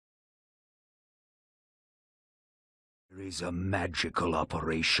There is a magical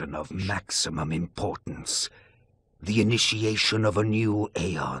operation of maximum importance. The initiation of a new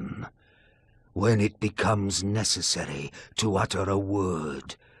aeon. When it becomes necessary to utter a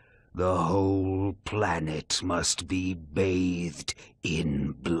word, the whole planet must be bathed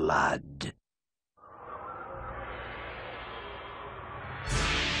in blood.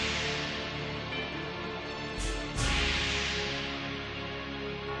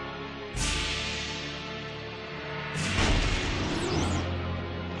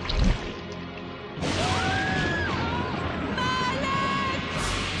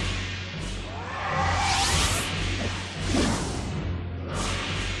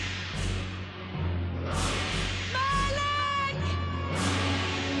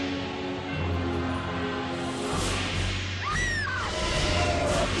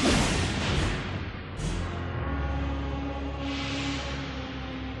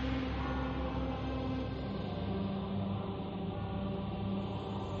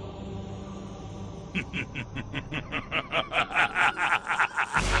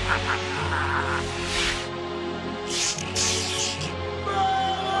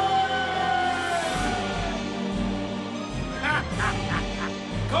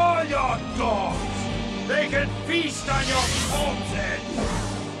 Call your dogs! They can feast on your corpses!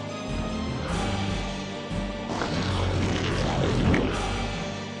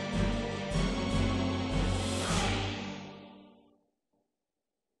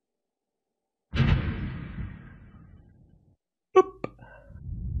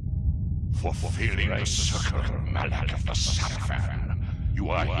 For fulfilling the sacred mallet of the JimtheSFN, you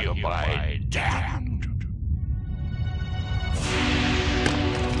are hereby damned.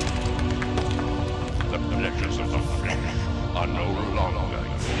 The pleasures of the flesh are no longer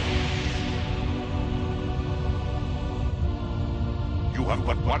yours. You have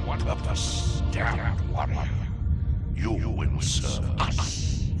but one purpose, damned warrior. You will serve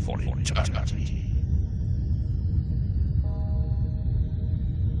us for eternity.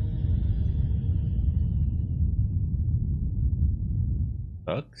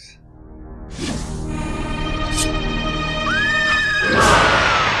 Bugs?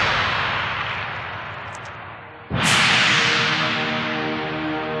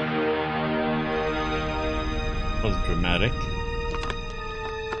 Was dramatic.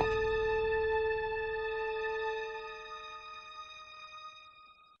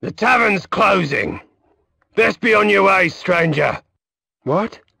 The tavern's closing. Best be on your way, stranger.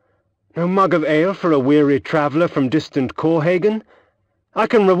 What? No mug of ale for a weary traveller from distant Corhagen? I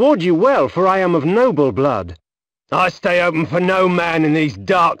can reward you well, for I am of noble blood. I stay open for no man in these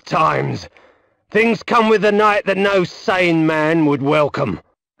dark times. Things come with the night that no sane man would welcome.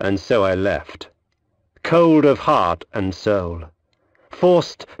 And so I left, cold of heart and soul,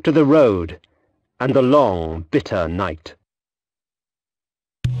 forced to the road and the long, bitter night.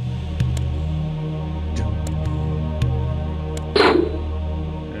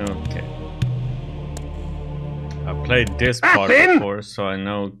 Okay. I played this part before, so I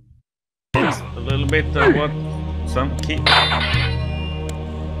know a little bit of what some key.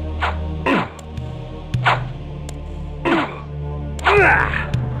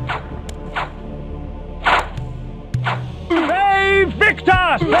 Save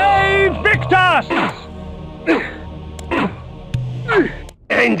Victus! Save Victus!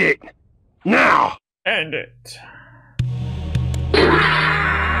 End it! Now! End it.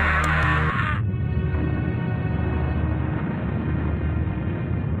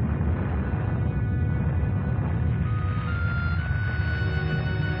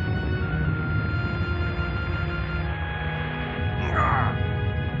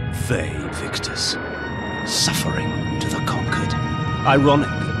 Victus, suffering to the conquered. Ironic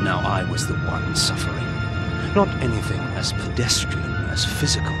that now I was the one suffering. Not anything as pedestrian as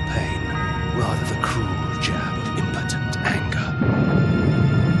physical pain, rather the cruel jab of impotent anger.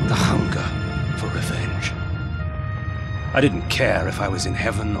 The hunger for revenge. I didn't care if I was in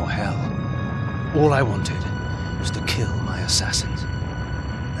heaven or hell. All I wanted was to kill my assassins.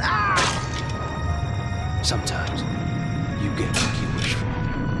 Sometimes you get what you wish for.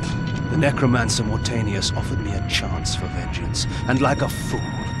 The necromancer Mortanius offered me a chance for vengeance, and like a fool,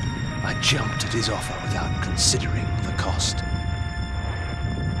 I jumped at his offer without considering the cost.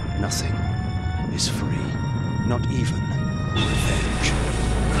 Nothing is free, not even revenge.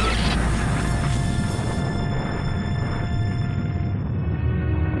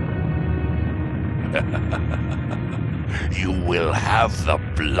 You will have the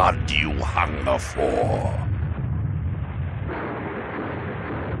blood you hunger for.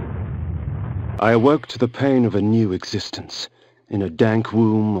 I awoke to the pain of a new existence, in a dank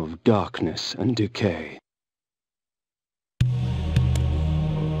womb of darkness and decay.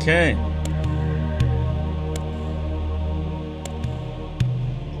 Okay.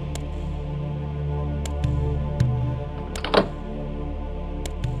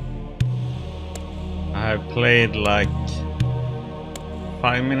 I played like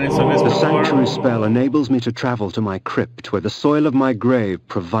 5 minutes of this The before. sanctuary spell enables me to travel to my crypt, where the soil of my grave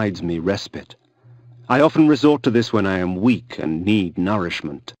provides me respite. I often resort to this when I am weak and need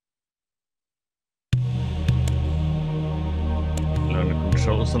nourishment. Learn the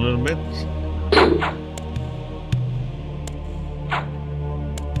controls a little bit.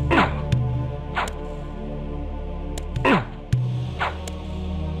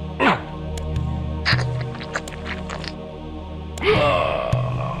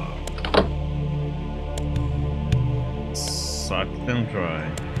 Sucked and dry.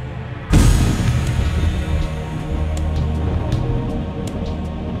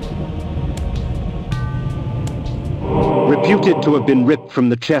 Reputed to have been ripped from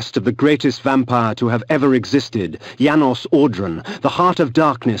the chest of the greatest vampire to have ever existed, Janos Audron, the heart of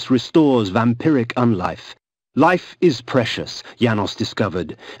darkness restores vampiric unlife. Life is precious, Janos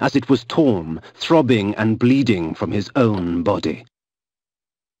discovered, as it was torn, throbbing and bleeding from his own body.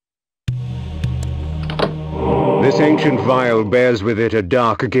 This ancient vial bears with it a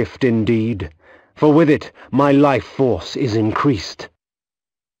dark gift indeed, for with it my life force is increased.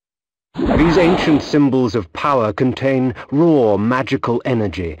 These ancient symbols of power contain raw magical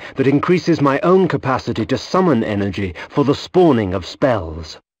energy that increases my own capacity to summon energy for the spawning of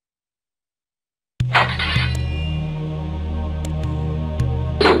spells.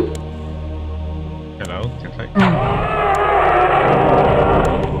 Hello, can I?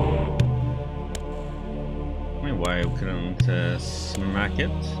 Why I couldn't smack it?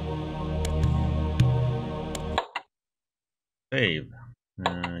 Save.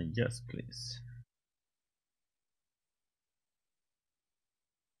 Yes, please.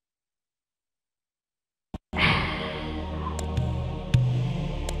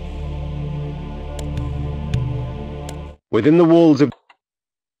 Within the walls of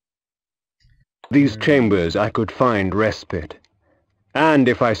these chambers I could find respite, and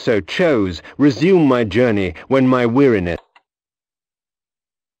if I so chose, resume my journey when my weariness...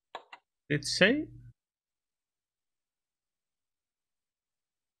 Did it say?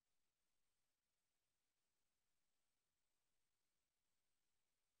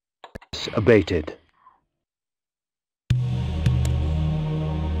 abated.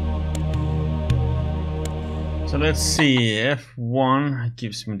 So let's see, F1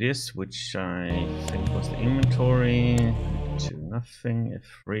 gives me this, which I think was the inventory. F2 nothing,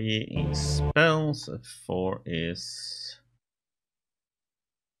 F3 is spells, F4 is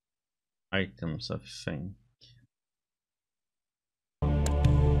items, I think.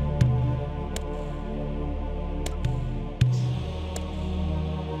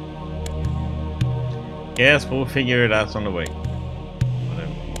 Yes, we'll figure it out on the way.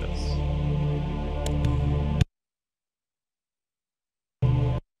 Whatever it does.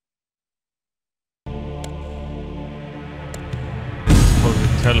 Supposed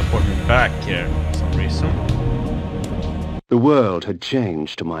to teleport me back here for some reason. The world had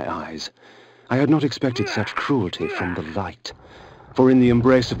changed to my eyes. I had not expected such cruelty from the light. For in the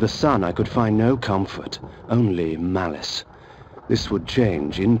embrace of the sun I could find no comfort, only malice. This would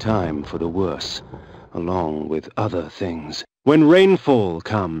change in time for the worse, along with other things. When rainfall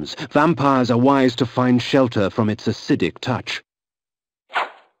comes, vampires are wise to find shelter from its acidic touch.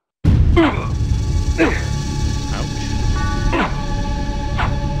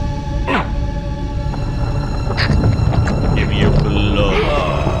 Give me your blood.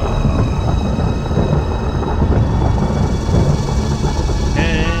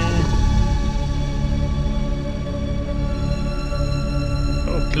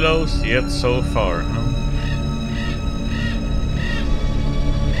 So close yet so far, huh?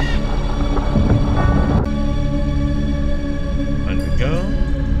 There we go.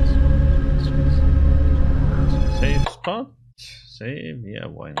 Save spot. Save, yeah,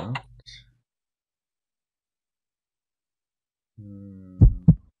 why not?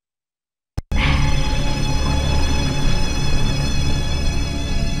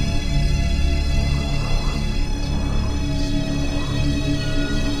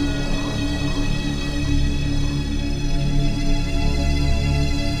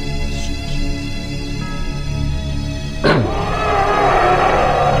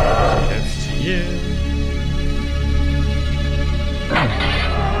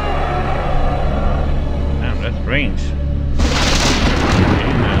 Range.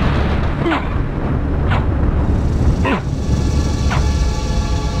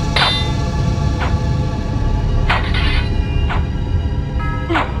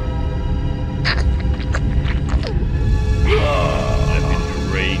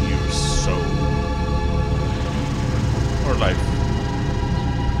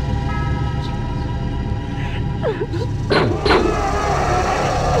 Okay,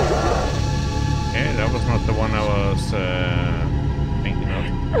 that was not the one I was thinking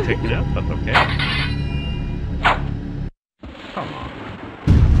of taking out, but okay. Come on.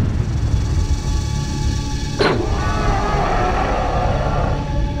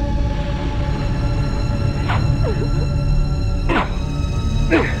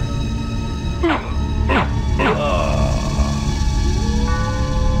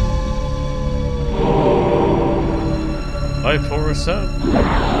 Life force up.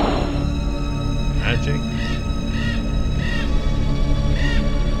 Magic.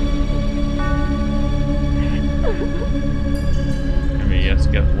 Can we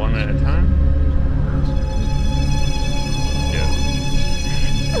just get one at a time?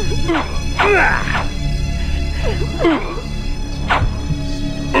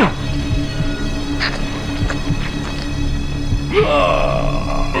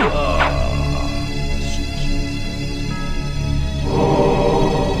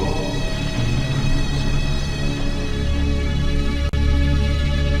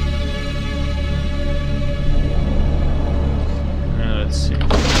 Let's see.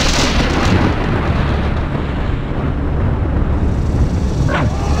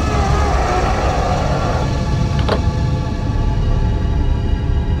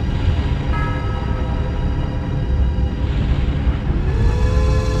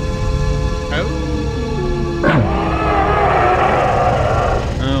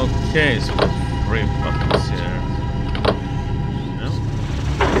 Okay, so 3 buttons here. No.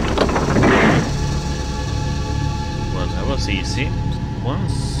 Well, that was easy.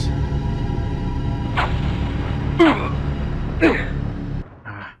 Once.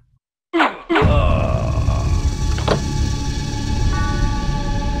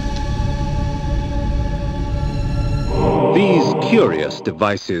 These curious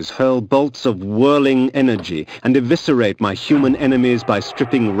devices hurl bolts of whirling energy and eviscerate my human enemies by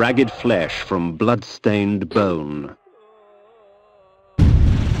stripping ragged flesh from blood-stained bone. We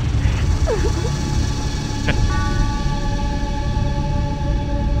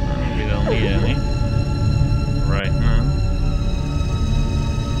don't need any right now.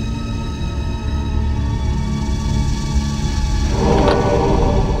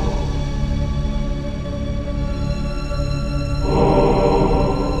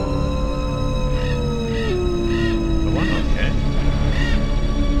 The one, okay.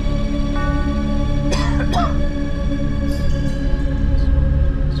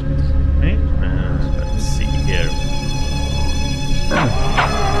 Okay, let's see here.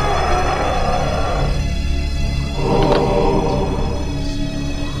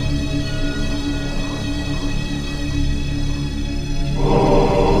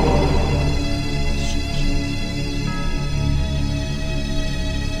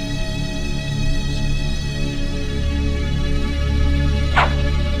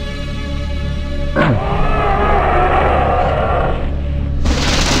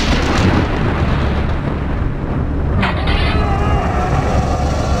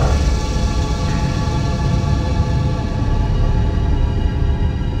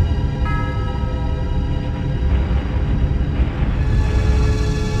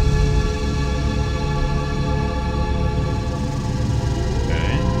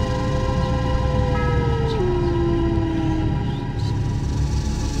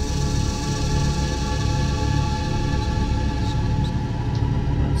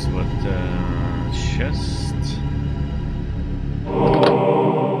 Chest.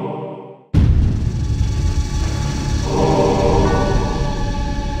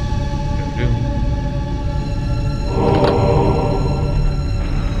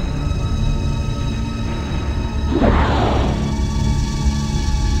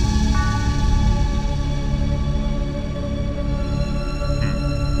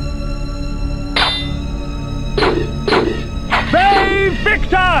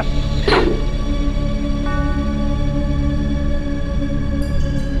 Victus!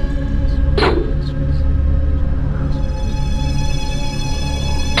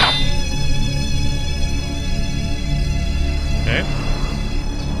 Okay.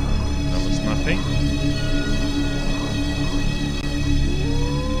 That was nothing.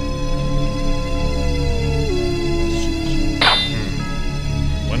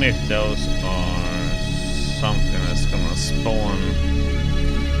 What if those are something that's gonna spawn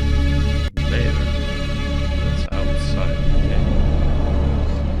later? That's outside. Okay.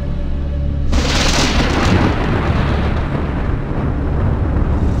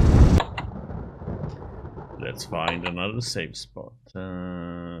 Let's find another safe spot.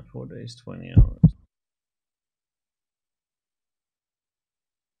 4 days, 20 hours.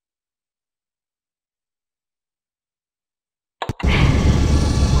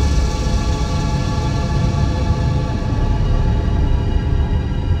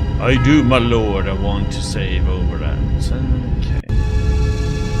 I do, my lord. I want to save over that. Okay.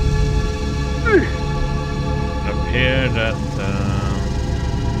 It appeared that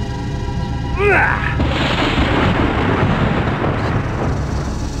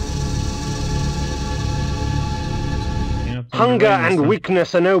hunger and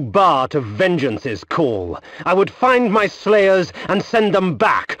weakness are no bar to vengeance's call. I would find my slayers and send them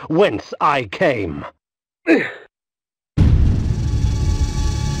back whence I came. They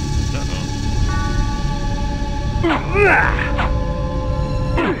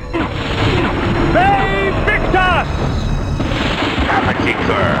Victus!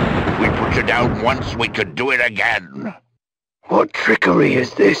 Amateur, if we put you down once, we could do it again. What trickery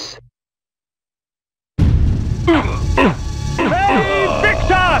is this? They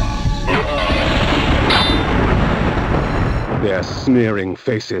Victus! Their sneering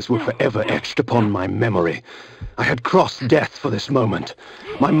faces were forever etched upon my memory. I had crossed death for this moment.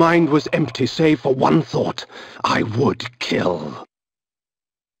 My mind was empty save for one thought. I would kill.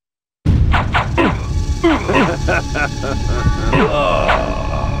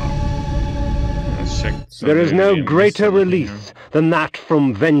 There is no greater release than that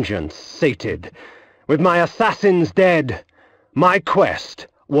from vengeance sated. With my assassins dead, my quest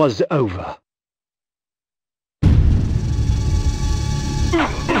was over.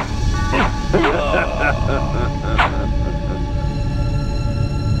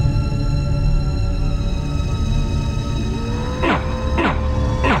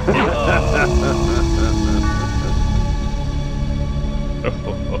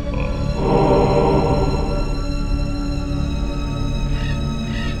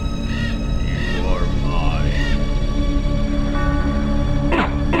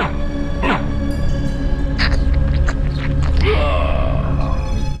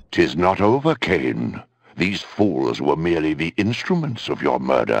 "'Tis not over, Kain. These fools were merely the instruments of your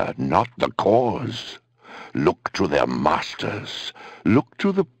murder, not the cause. Look to their masters, look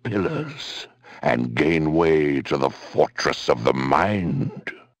to the pillars, and gain way to the fortress of the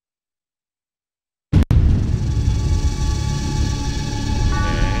mind."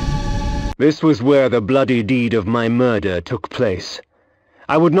 This was where the bloody deed of my murder took place.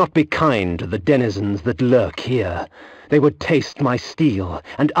 I would not be kind to the denizens that lurk here. They would taste my steel,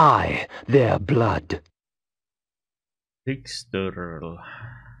 and I their blood. Pixturl.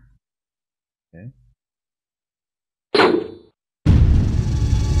 Okay.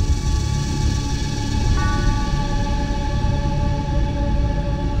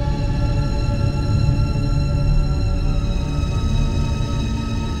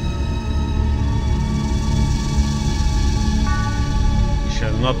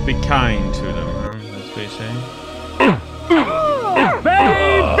 Shall not be kind to them, huh? That's what you're saying.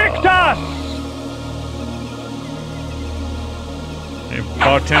 They Victus! Hey,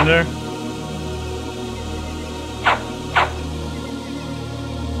 bartender.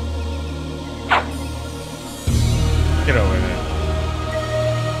 Get over there.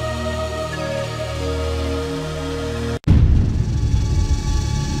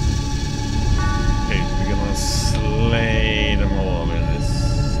 Okay, so we're gonna slay them all in this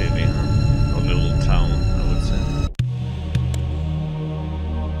city, huh? Or little town, I would say.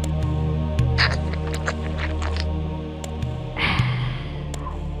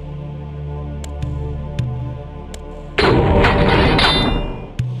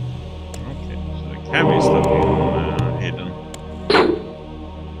 Cammy's looking hidden.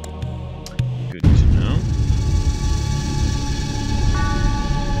 Good to know.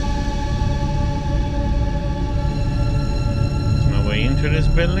 Is my way into this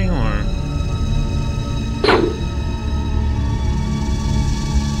building, or?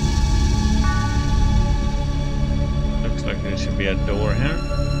 Looks like there should be a door here.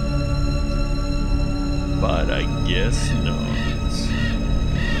 But I guess not.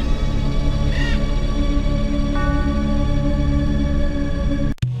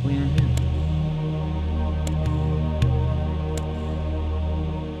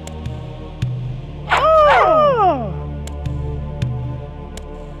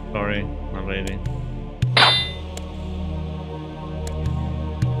 Sorry, my lady.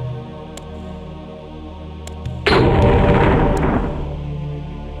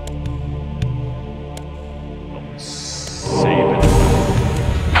 Don't save it.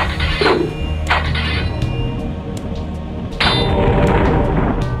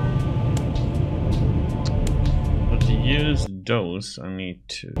 But to use those, I need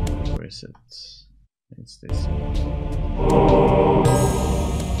to. Where is it? It's this one.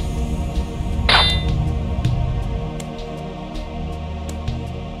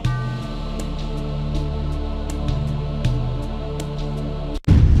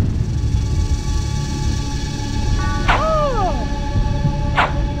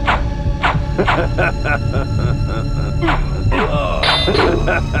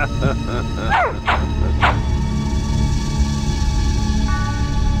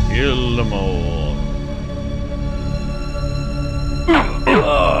 Kill them all.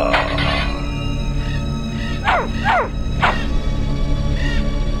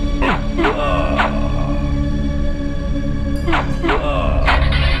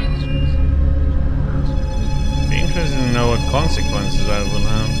 Be interested to know what consequences I will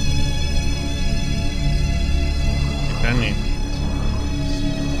have. If any.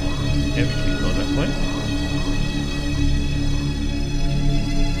 Yeah, we can go that way.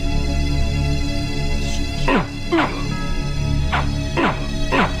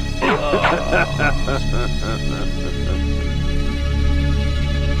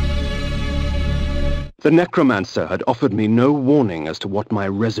 The necromancer had offered me no warning as to what my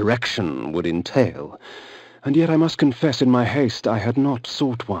resurrection would entail, and yet I must confess in my haste I had not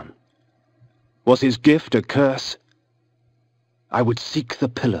sought one. Was his gift a curse? I would seek the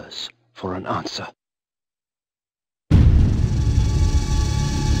pillars for an answer.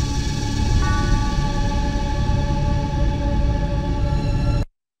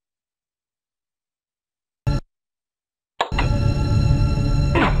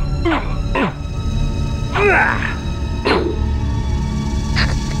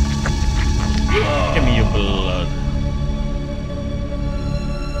 Give me your blood.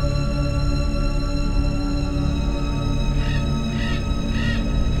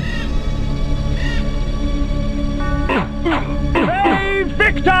 Hey,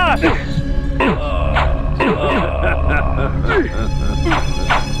 Victor!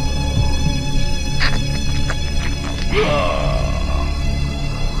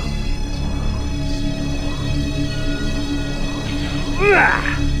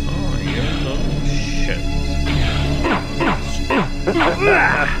 Oh, you little shit.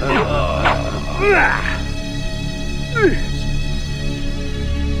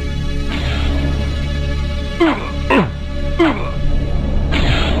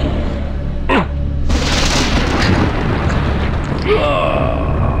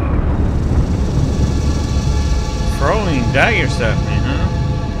 Throwing daggers at me, huh?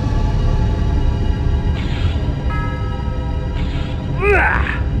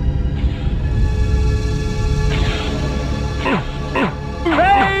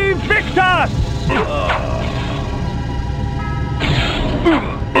 Hey, Victor!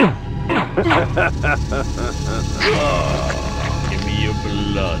 Give me your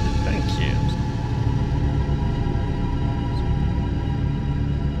blood, thank you.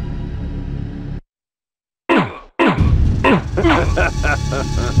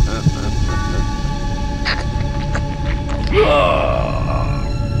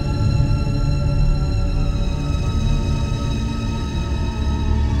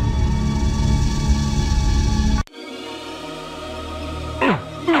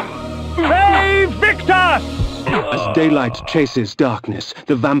 Hey, Victor! As daylight chases darkness,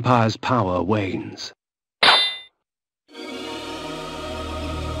 the vampire's power wanes.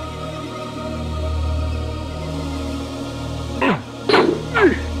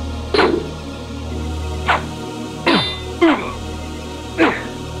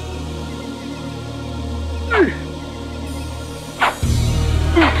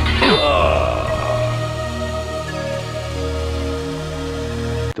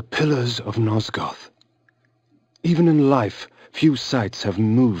 The pillars of Nosgoth. Even in life, few sights have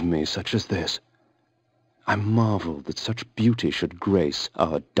moved me such as this. I marvel that such beauty should grace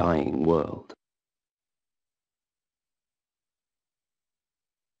our dying world.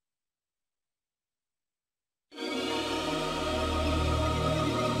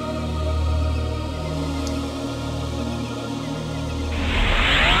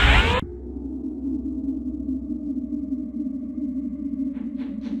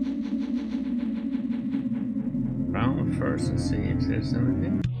 Round first and see if there's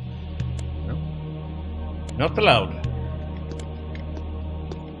anything. No. Not allowed.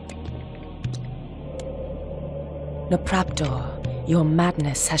 Nupraptor, your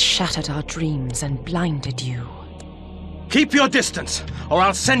madness has shattered our dreams and blinded you. Keep your distance, or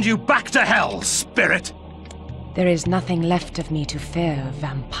I'll send you back to hell, spirit! There is nothing left of me to fear,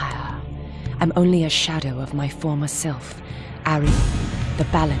 vampire. I'm only a shadow of my former self, Ariel, the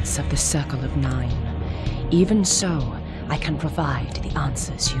balance of the Circle of Nine. Even so, I can provide the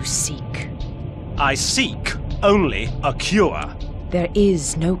answers you seek. I seek only a cure. There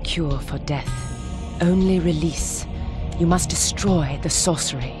is no cure for death, only release. You must destroy the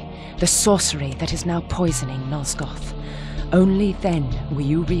sorcery that is now poisoning Nosgoth. Only then will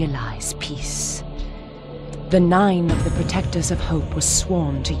you realize peace. The 9 of the Protectors of Hope were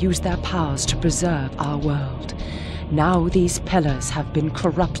sworn to use their powers to preserve our world. Now these pillars have been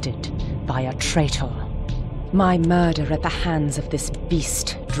corrupted by a traitor. My murder at the hands of this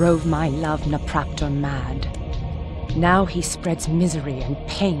beast drove my love Nupraptor mad. Now he spreads misery and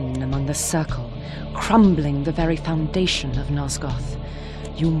pain among the Circle, crumbling the very foundation of Nosgoth.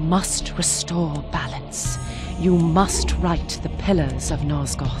 You must restore balance. You must right the pillars of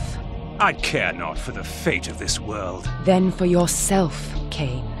Nosgoth. I care not for the fate of this world. Then for yourself,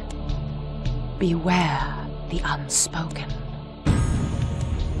 Kain. Beware the unspoken.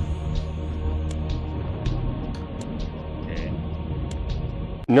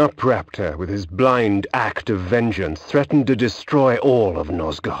 Nupraptor, with his blind act of vengeance, threatened to destroy all of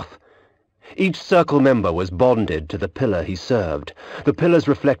Nosgoth. Each Circle member was bonded to the pillar he served. The pillars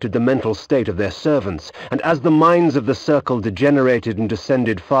reflected the mental state of their servants, and as the minds of the Circle degenerated and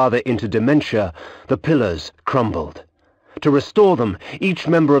descended farther into dementia, the pillars crumbled. To restore them, each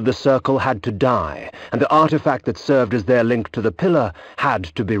member of the Circle had to die, and the artifact that served as their link to the pillar had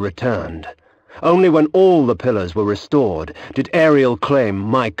to be returned. Only when all the pillars were restored did Ariel claim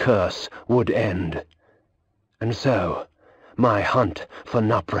my curse would end. And so, my hunt for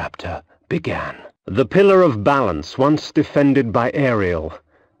Nupraptor began. The Pillar of Balance, once defended by Ariel,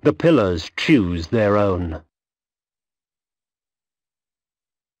 the pillars choose their own.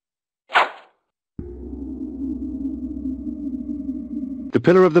 The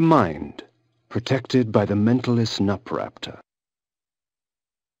Pillar of the Mind, protected by the Mentalist Nupraptor.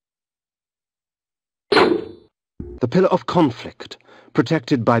 The Pillar of Conflict,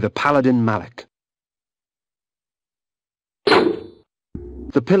 protected by the Paladin Malik.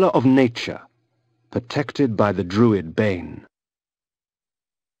 The Pillar of Nature, protected by the Druid Bane.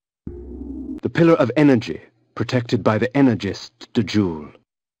 The Pillar of Energy, protected by the Energist Dejul.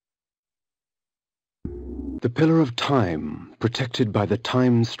 The Pillar of Time, protected by the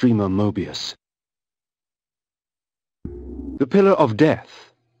Time Streamer Mobius. The Pillar of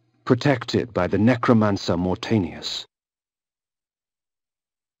Death, protected by the Necromancer Mortanius.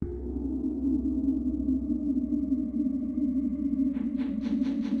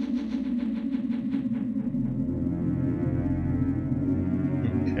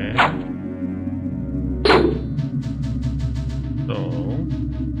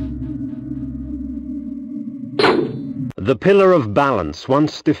 The Pillar of Balance,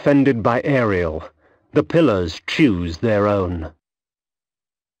 once defended by Ariel, the pillars choose their own.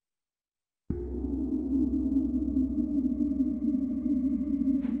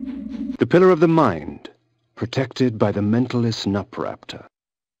 The Pillar of the Mind, protected by the Mentalist Nupraptor.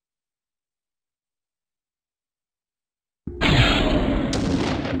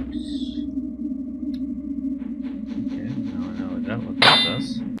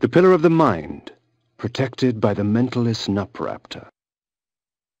 The Pillar of the Mind, protected by the Mentalist Nupraptor.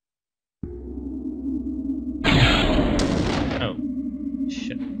 Oh,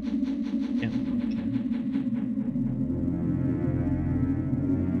 shit. Yeah, okay.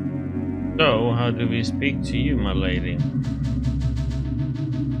 So, how do we speak to you, my lady?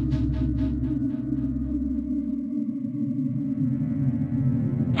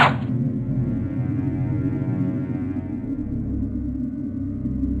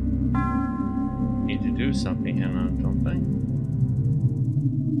 Something here now, don't they?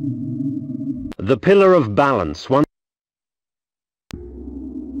 The Pillar of Balance, one.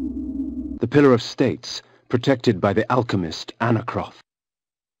 The Pillar of States, protected by the alchemist Anacroth.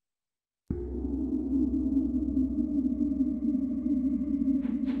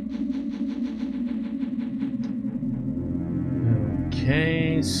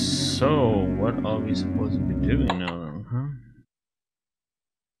 Okay, so what are we supposed to be doing now then, huh?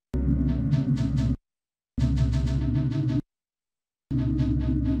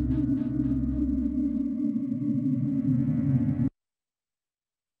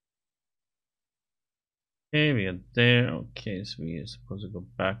 Okay, we are there. Okay, so we are supposed to go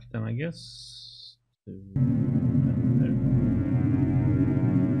back then, I guess. To there.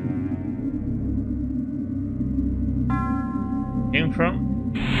 Came from.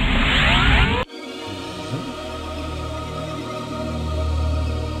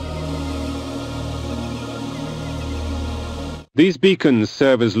 These beacons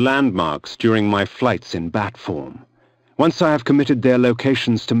serve as landmarks during my flights in bat form. Once I have committed their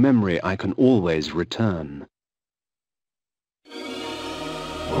locations to memory, I can always return.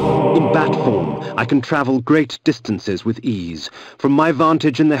 In bat form, I can travel great distances with ease. From my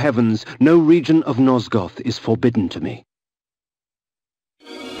vantage in the heavens, no region of Nosgoth is forbidden to me.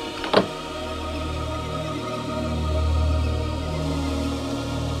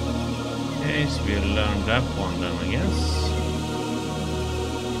 Okay, so we learned that one then, I guess.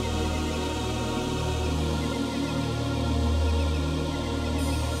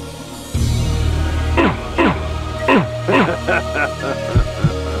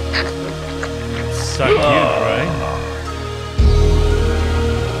 Suck you, right?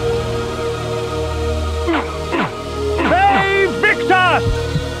 Save Victor!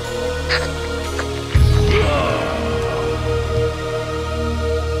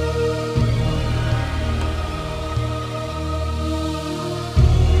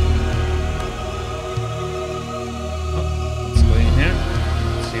 Let's go in here,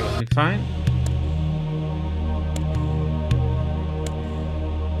 see what we find.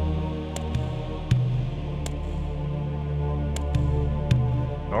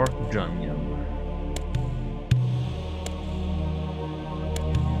 Dark Dungeon.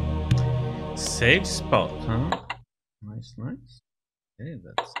 Save spot, huh? Nice, nice. Okay,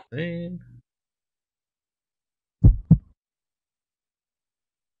 that's save.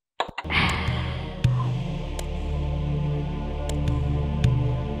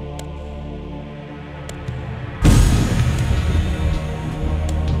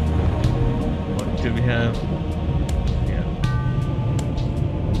 What do we have? Yeah.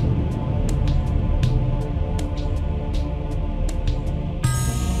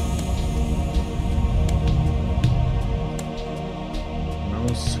 No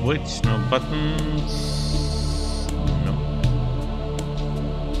switch, no buttons. No.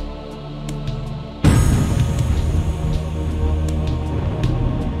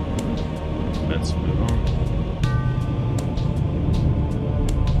 Let's move on.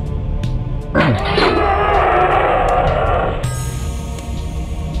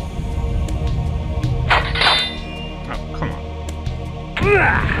 Oh, come on.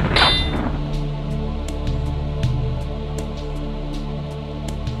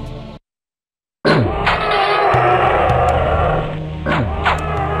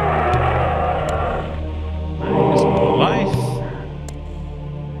 There's more life.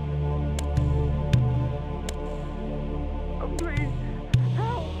 Please,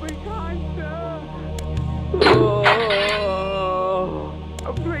 help me, kind sir!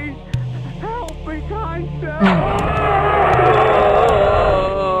 Please, help me, kind sir!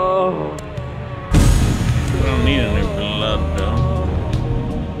 We don't need any blood though.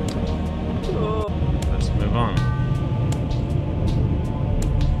 Let's move on.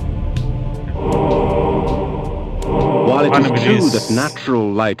 While it is Enemies. true that natural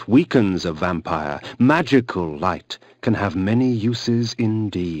light weakens a vampire, magical light can have many uses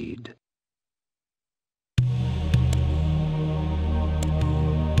indeed.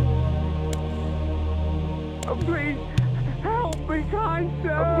 Please, help me, kind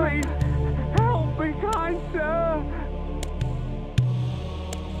sir! Please, help me, kind sir!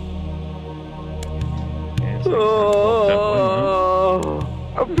 Yeah, so that one,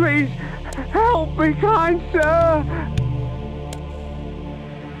 huh? Please, help me, kind sir!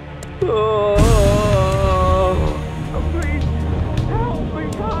 Please, help me,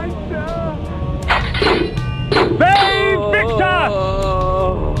 kind sir! Save Victor!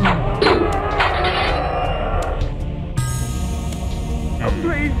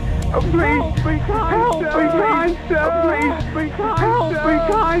 Please, help me, kind sir! Please, help me,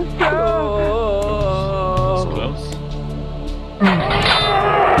 kind sir! It's close.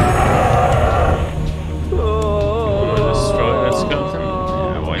 Destroy that skeleton?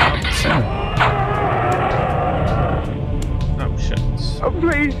 Yeah, why not? Oh shit.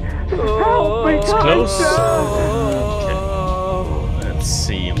 Please, help me, It's kind close. sir! Okay. Let's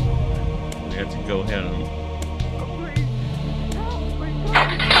see. We have to go here and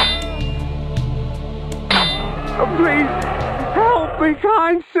Please, help me,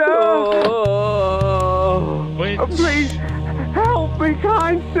 kind sir! wait. Please, help me,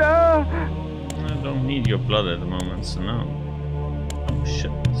 kind sir! I don't need your blood at the moment, so no. Oh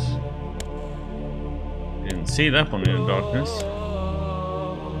shit. Didn't see that one in the darkness.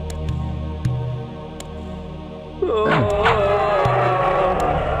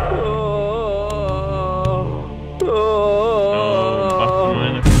 No button or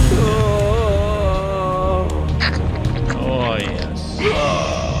anything. Oh yes.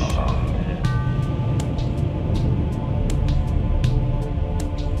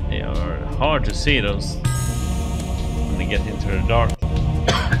 They are hard to see those when they get into the dark.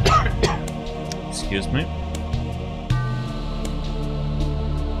 Excuse me.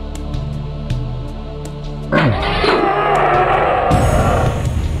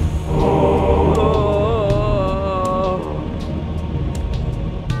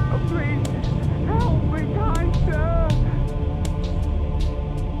 Please, help me, kind sir!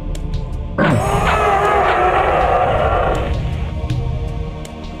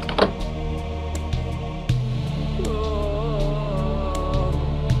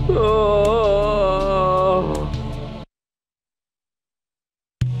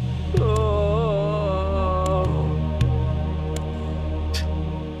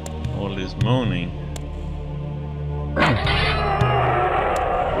 is moaning.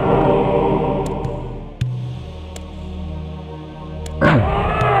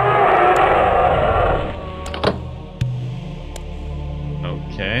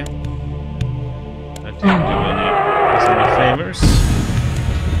 Okay. That didn't do any favors.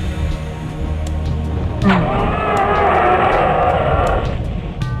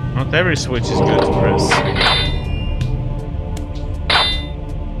 Not every switch is good to press.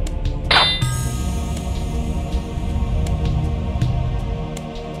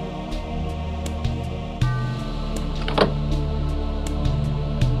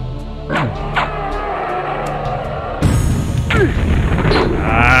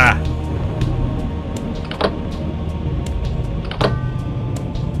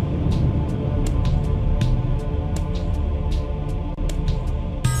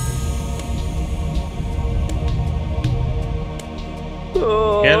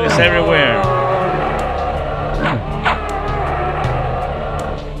 Hell is everywhere.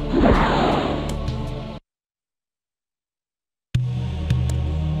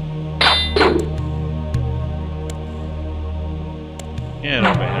 Get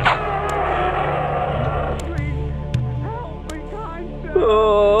over here.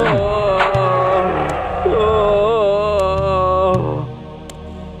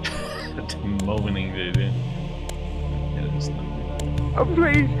 The moaning they did. Oh,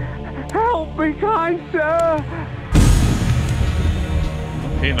 please, help me, kind sir! I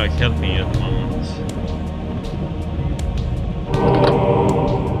feel like helping you at the moment.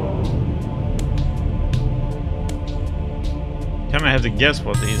 Kind of have to guess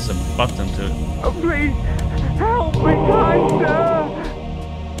what is a button to. Oh, please, help me, kind sir!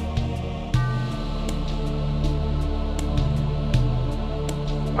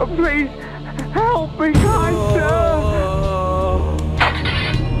 Oh, please, help me, kind sir!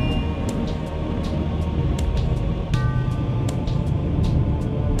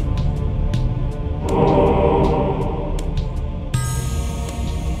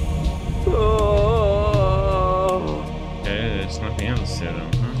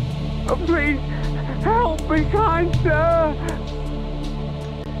 Oh, please, help me, kind sir!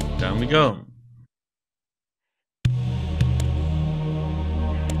 Down we go.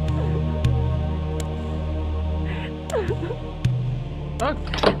 Fuck.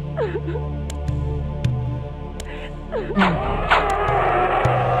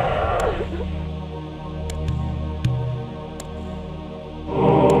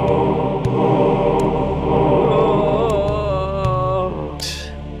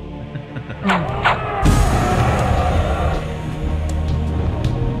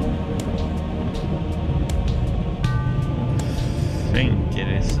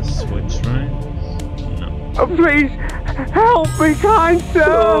 Oh, please, help me, kind sir!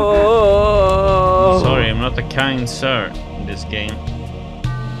 Sorry, I'm not a kind sir in this game.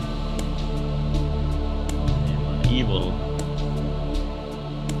 I'm an evil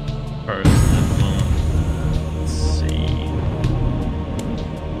person at the moment. Let's see.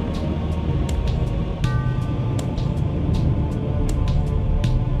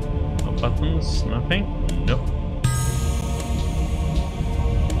 No buttons, nothing? Nope.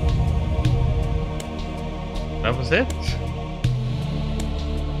 That was it?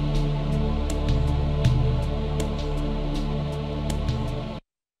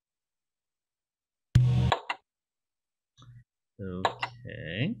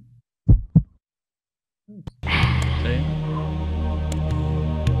 Okay.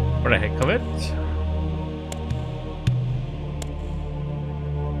 For the heck of it.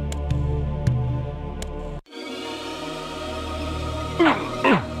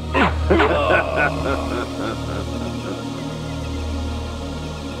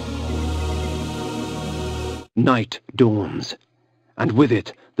 Night dawns, and with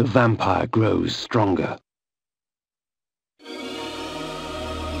it the vampire grows stronger.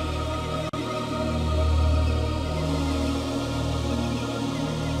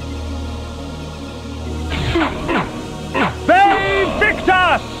 They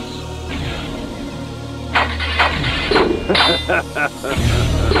Victus!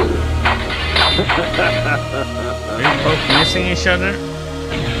 Are you both missing each other?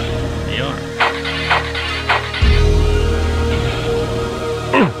 They are.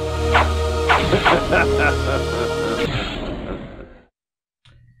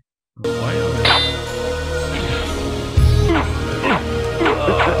 Why are they?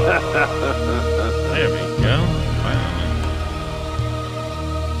 There we go. Finally.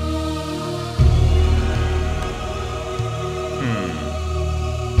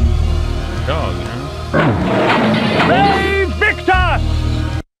 Dog, huh? They Victus!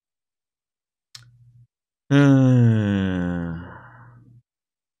 That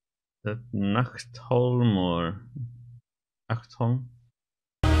Nachtholm or Nachtholm?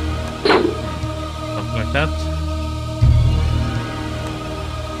 Something like that.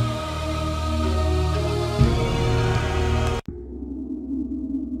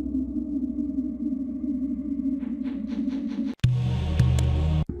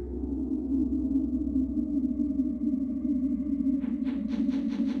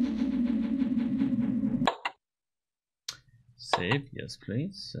 Save, yes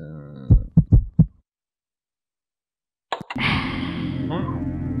please.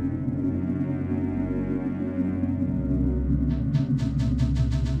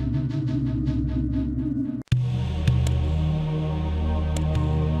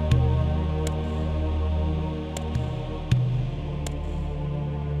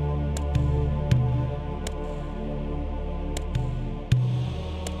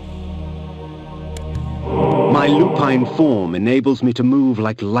 My lupine form enables me to move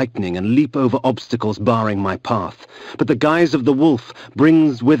like lightning and leap over obstacles barring my path, but the guise of the wolf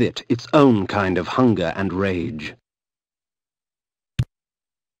brings with it its own kind of hunger and rage.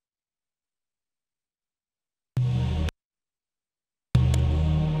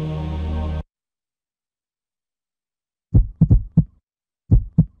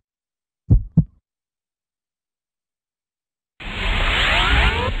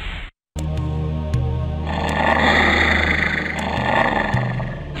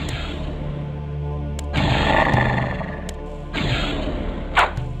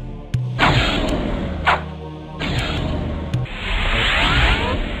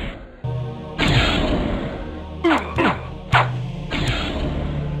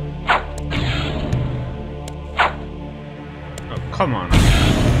 Come on.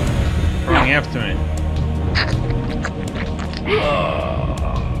 Running after me.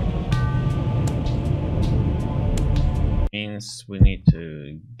 Means we need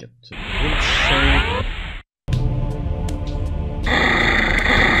to get to the wood shape.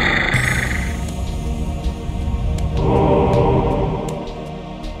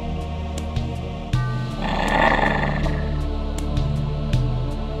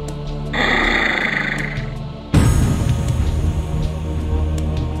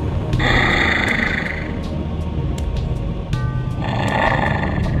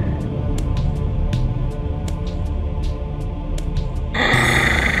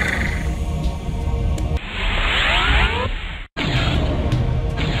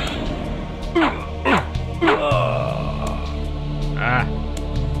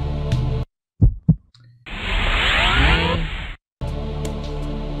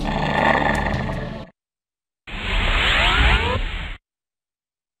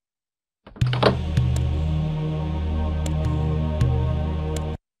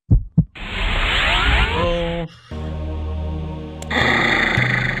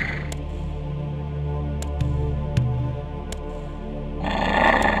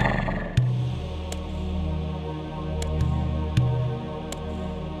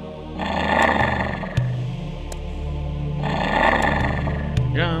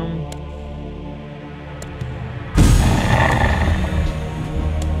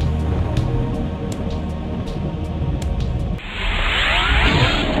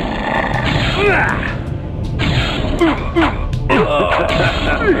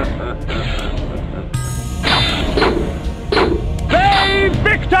 They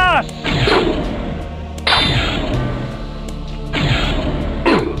Victus!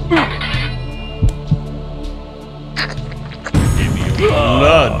 Give me your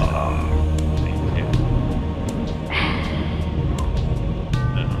blood. Thank you.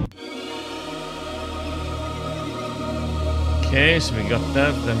 Okay, so we got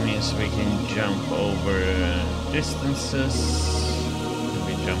that. That means we can jump over distances. Can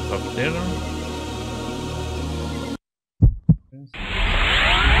we jump up there?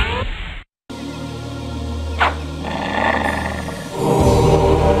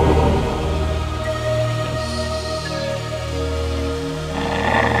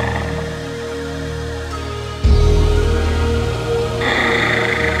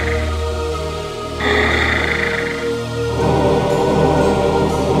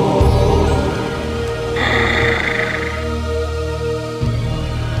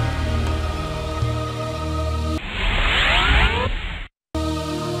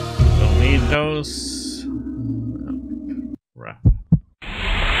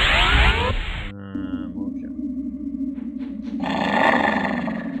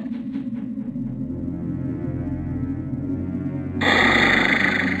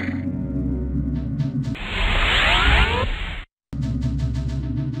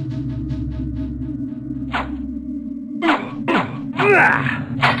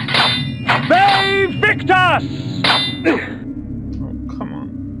 They Victus! Oh, come on.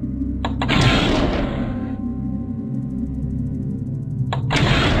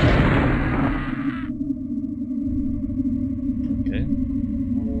 Okay.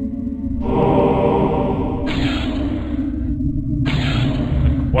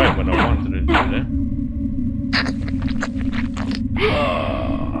 Not quite what I wanted to do there.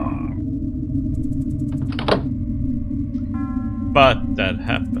 But that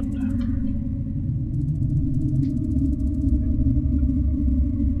happened.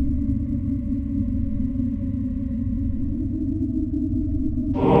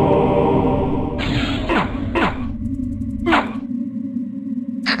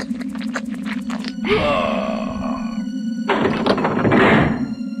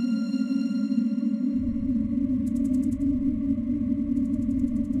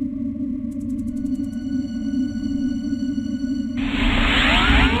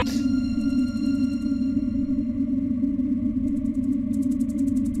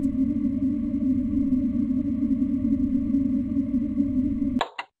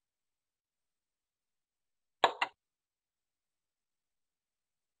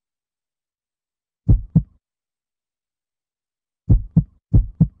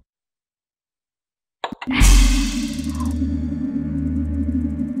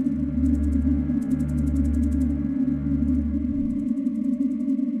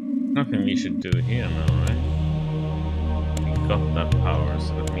 Nothing we should do here now, right? We got that power,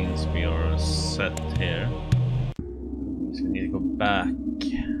 so that means we are set here. So we need to go back.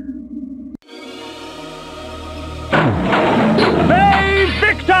 They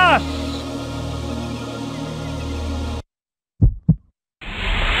Victus!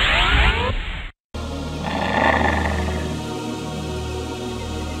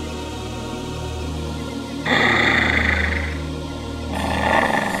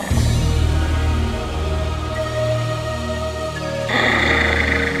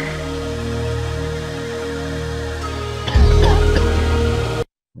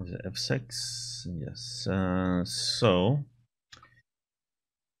 F6, yes. So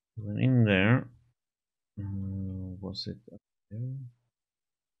went in there. Was it up there?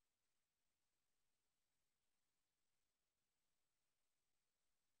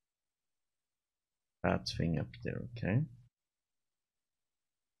 That thing up there, okay.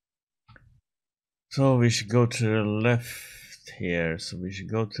 So we should go to the left here. So we should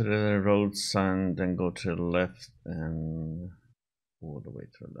go to the road sign, then go to the left and all the way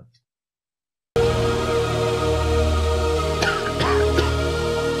to the left.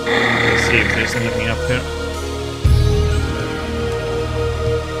 Let's see if there's anything up here.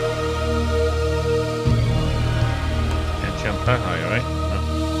 Can't jump that high, right? No.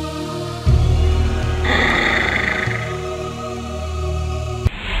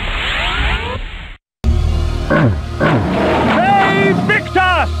 They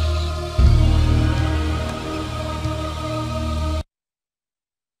Victus!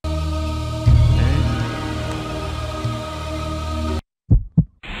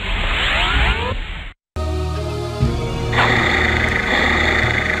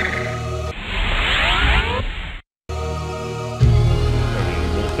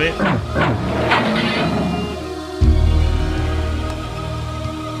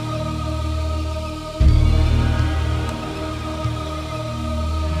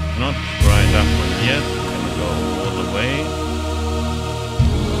 Not right up one yet. Gonna go all the way.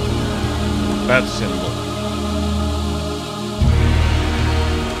 Bat symbol.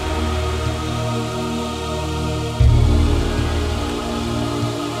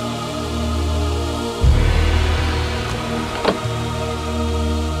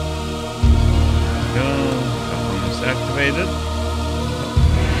 Go. That one is activated.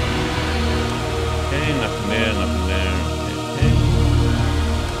 Okay, nothing there, nothing there. Okay.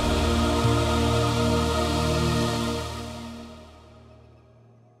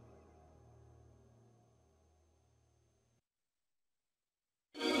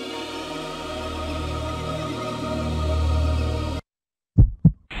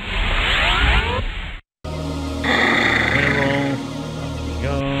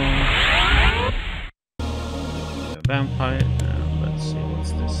 Vampire. Let's see,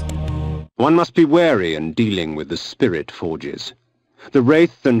 what's this? One must be wary in dealing with the spirit forges. The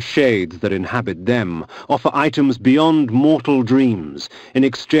wraith and shades that inhabit them offer items beyond mortal dreams in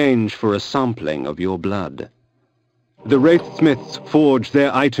exchange for a sampling of your blood. The wraithsmiths forge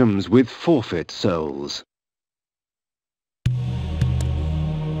their items with forfeit souls.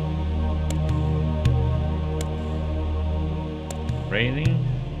 Raiding.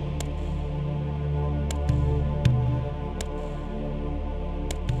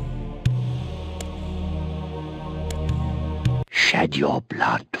 Shed your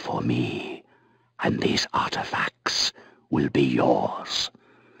blood for me, and these artifacts will be yours.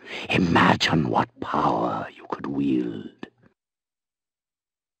 Imagine what power you could wield.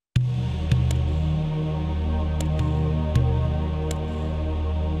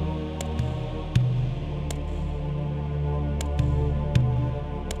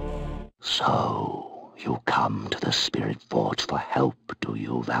 So, you come to the Spirit Forge for help, do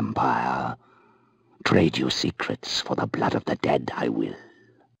you, vampire? Trade you secrets for the blood of the dead, I will.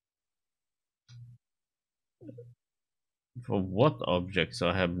 For what objects?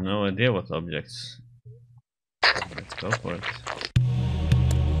 I have no idea what objects. Let's go for it.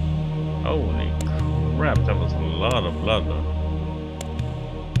 Holy crap, that was a lot of blood though.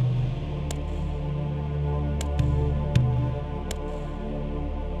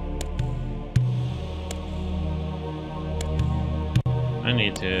 I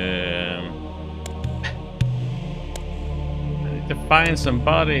need to find some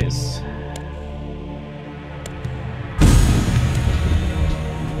bodies.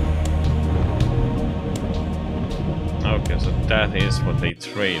 Okay, so that is what they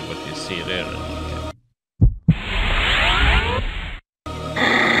trade, what you see there. Okay.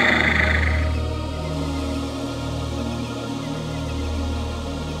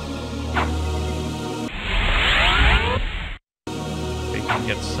 We can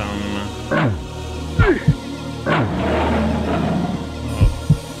get some... Oh,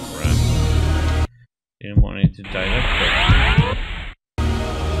 crap. Didn't want it to die that quick.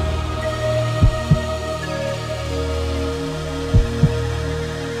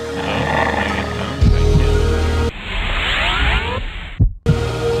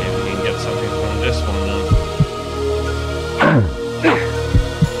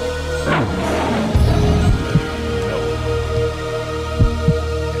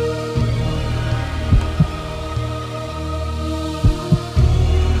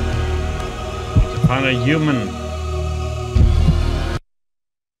 Find a human.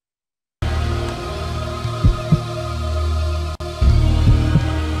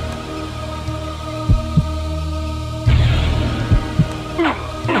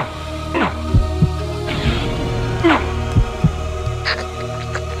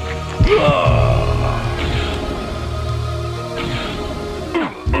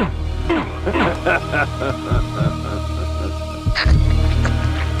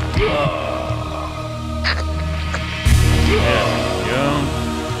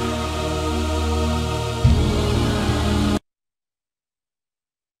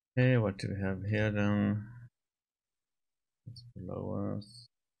 Okay, what do we have here then? It's below us.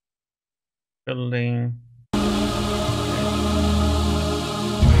 Building.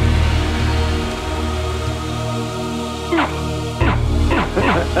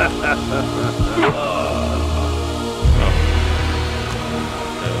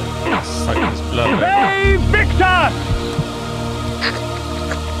 Suck his blood. Hey, Victor!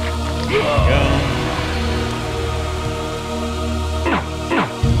 There we go.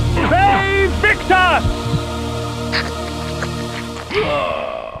 Save Victor!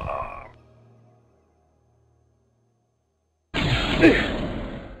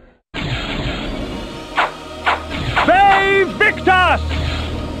 Save Victor!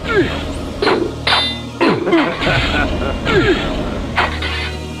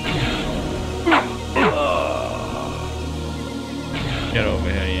 Get over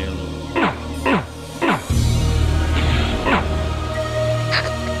here, you.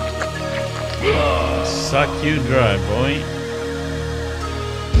 Suck you dry, boy.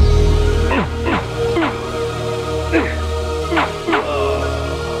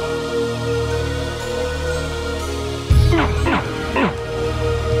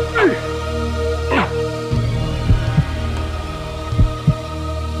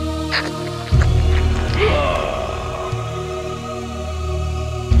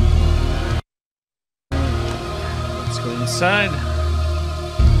 Let's go inside.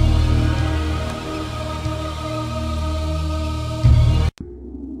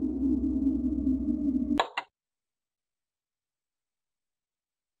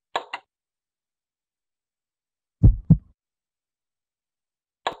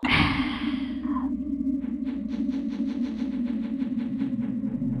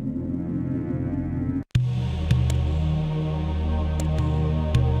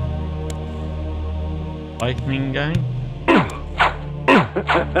 Lightning guy.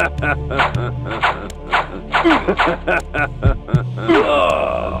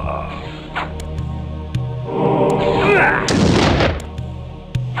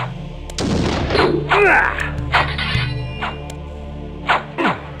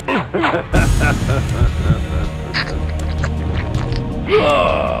 The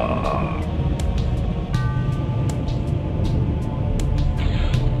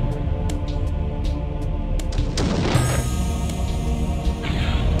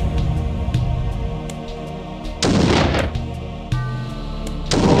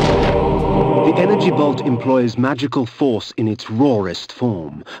energy bolt employs magical force in its rawest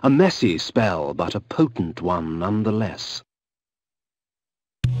form. A messy spell, but a potent one nonetheless.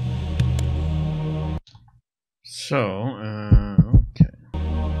 So, okay.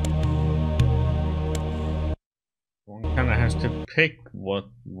 One kind of has to pick what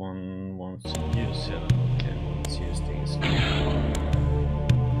one wants to use here. Okay, let's use these.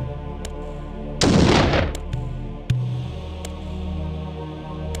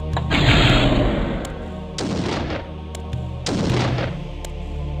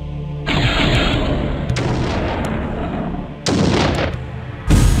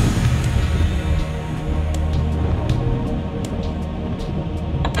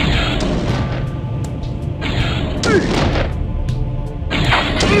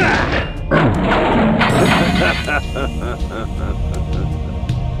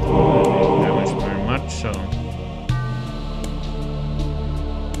 Damage very much, so.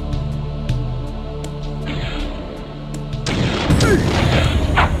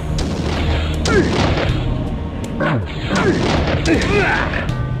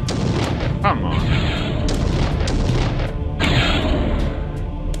 Come on.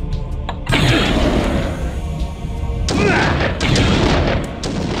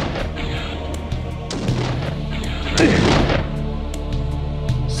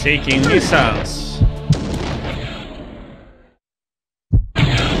 Seeking missiles.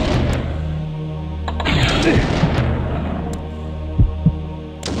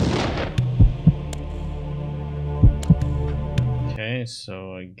 Okay,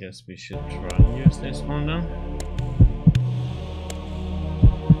 so I guess we should try and use this one then.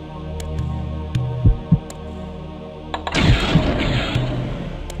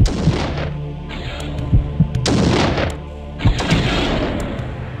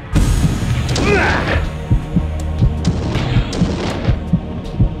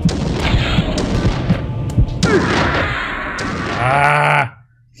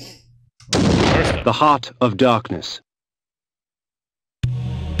 The Heart of Darkness.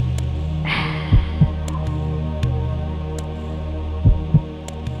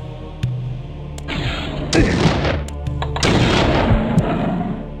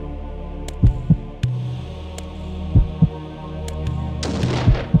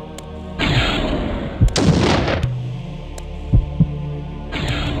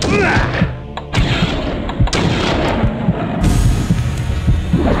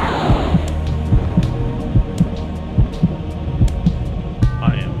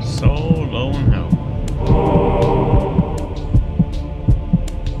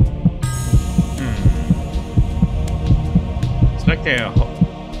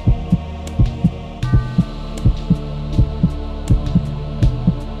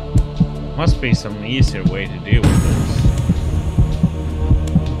 Must be some easier way to deal with this.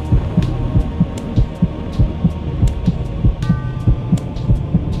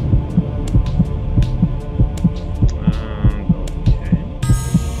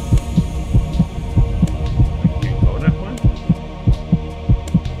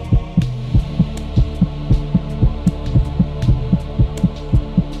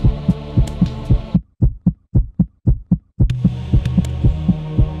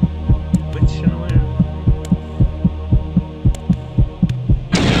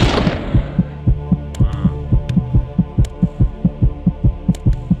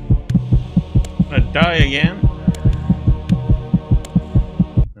 Die again.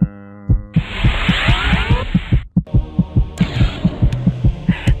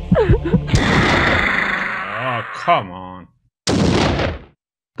 Oh, come on.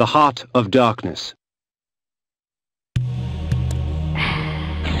 The Heart of Darkness.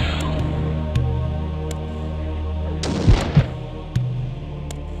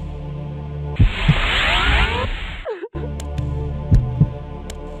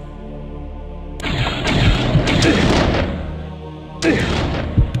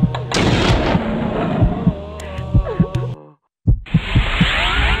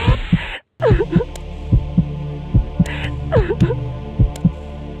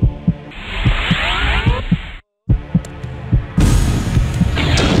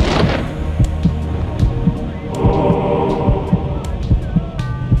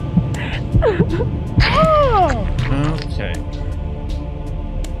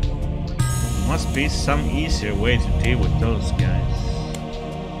 Be some easier way to deal with those guys.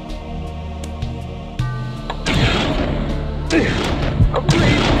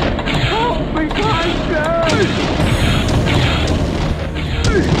 Please, help me, Kain!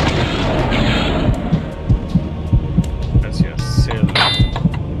 That's your silly.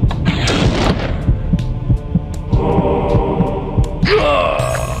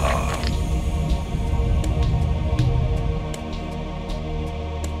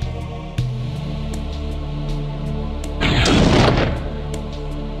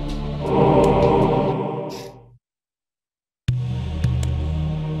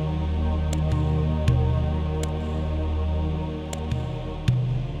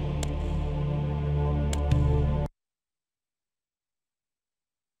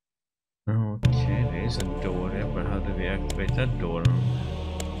 Okay, there is a door there, but how do we activate that door?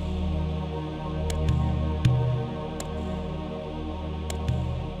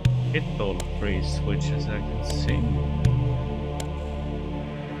 Hit all 3 switches I can see.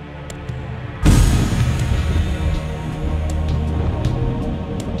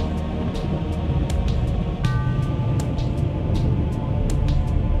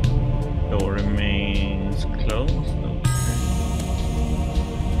 Door remains closed.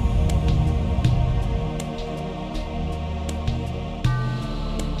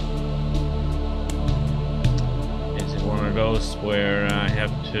 Where I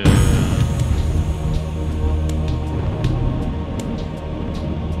have to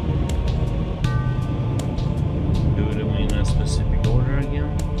do them in a specific order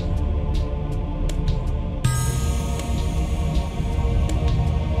again.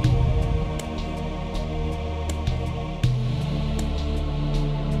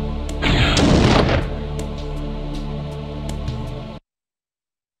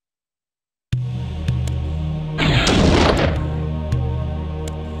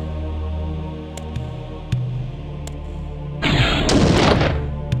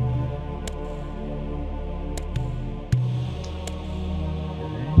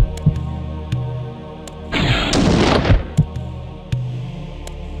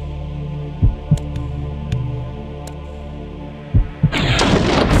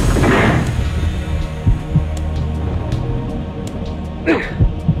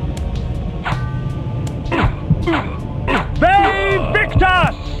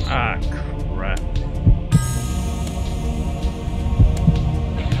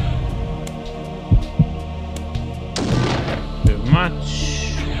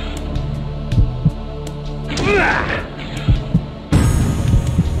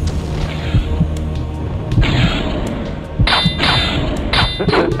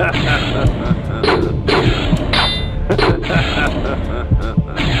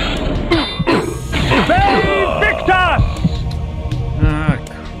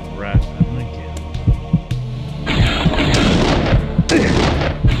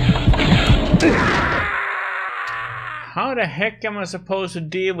 How the heck am I supposed to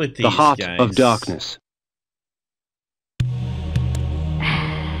deal with these guys? The Heart of Darkness.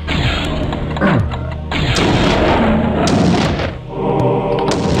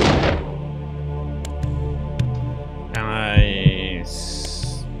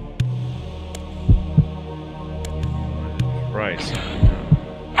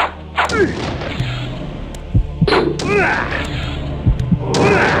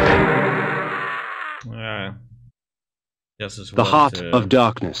 The Heart of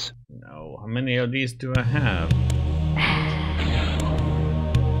Darkness. No, how many of these do I have?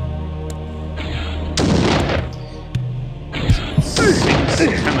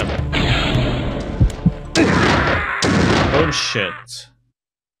 Seems kind of bullshit.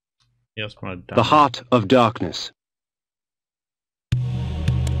 Yes, the Heart of Darkness.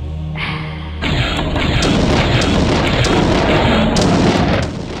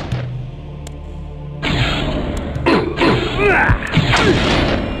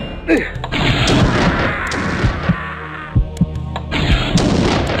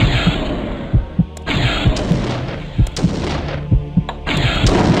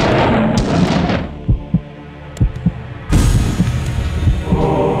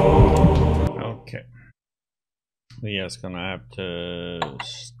 Okay. We're just gonna have to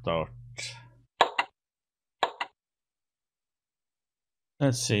start.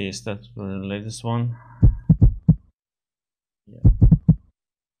 Let's see, is that the latest one? Yeah.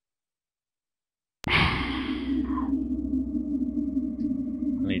 I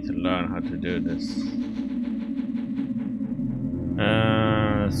need to learn how to do this.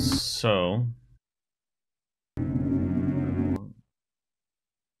 So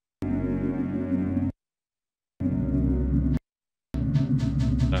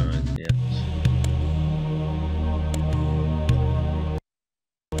done it yet.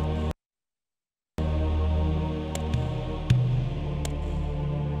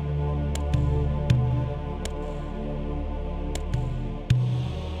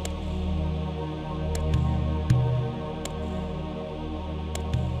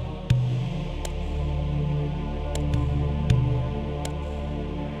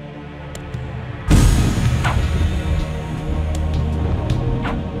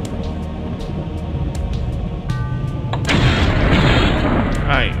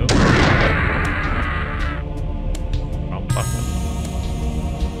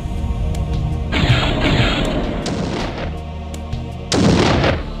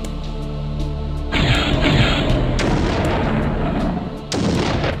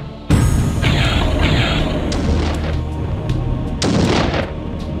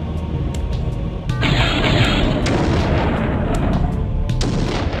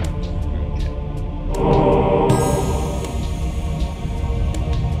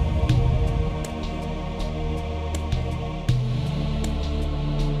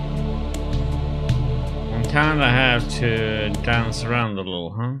 kinda have to dance around a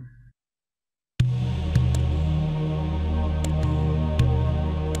little, huh?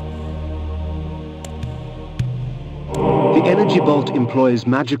 The energy bolt employs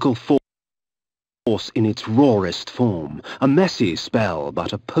magical force in its rawest form. A messy spell,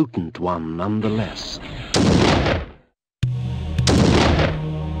 but a potent one nonetheless.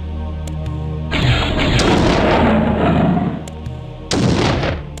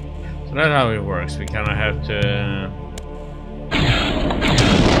 So that's how it works. We kind of have to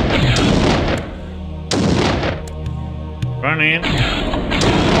run in,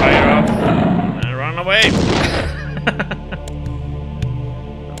 fire off, and run away.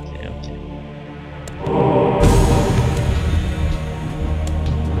 Okay.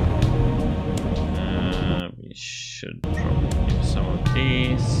 We should probably give some of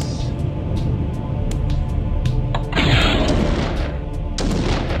these.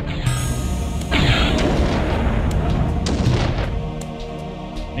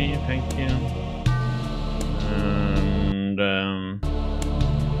 Thank you. And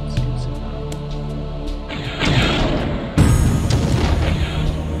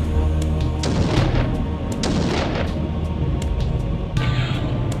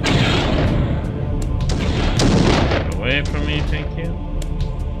away from me, thank you.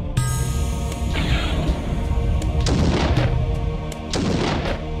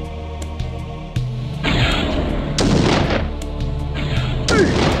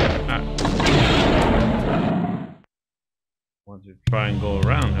 Want to try and go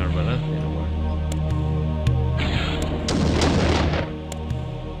around her, but that didn't work.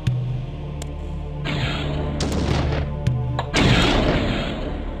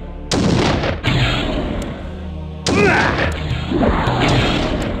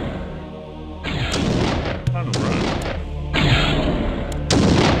 Run.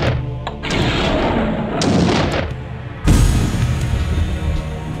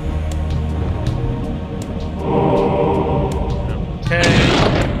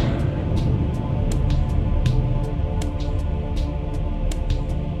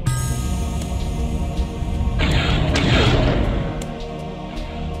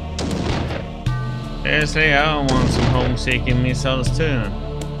 Seriously, I want some home-seeking missiles too.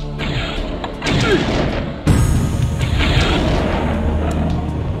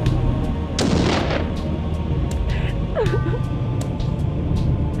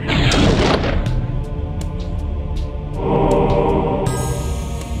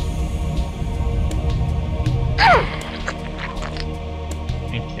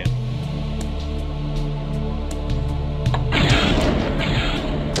 Thank you.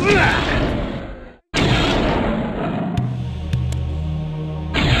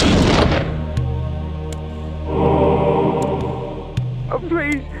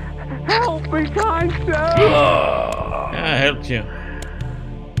 Please, help me, kind sir! Yeah, I helped you.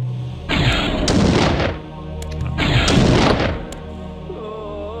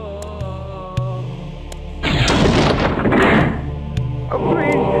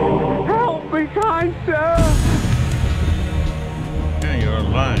 Please, help me, kind sir! Yeah, you're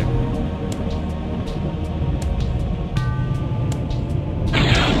alive.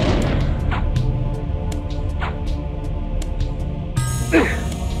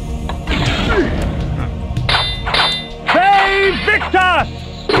 Hey, Victor!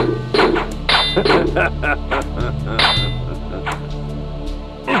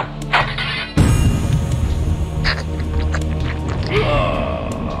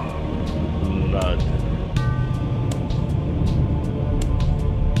 Blood.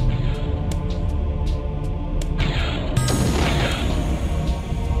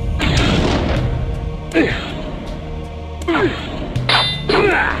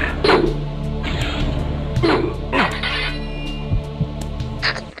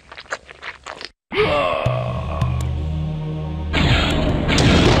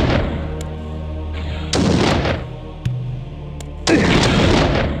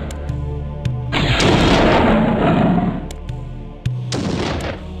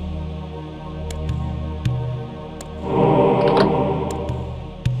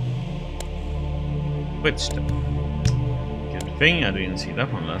 Switched it. Good thing I didn't see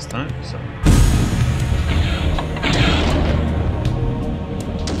that one last time, so.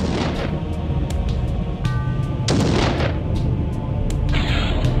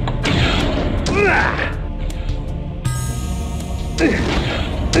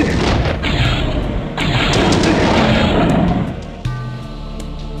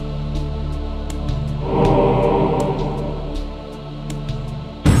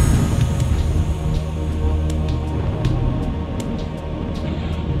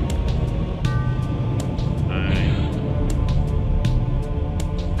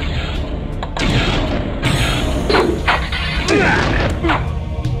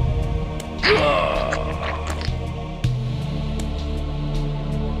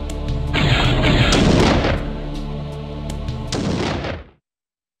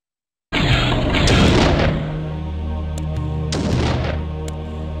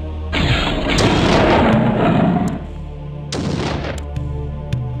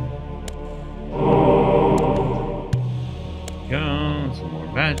 more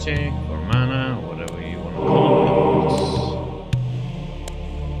magic, or mana, or whatever you want to call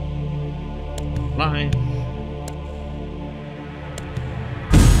it. Life.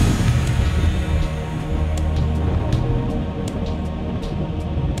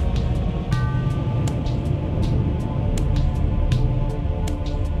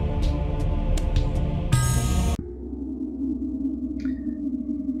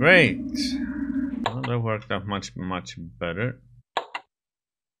 Great. Well, that worked out much better.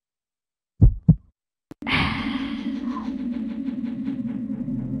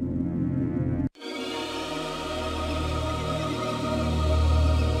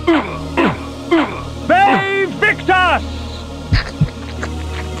 Bay Victus!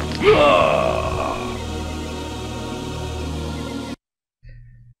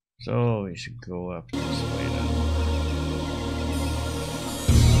 So we should go up this way now.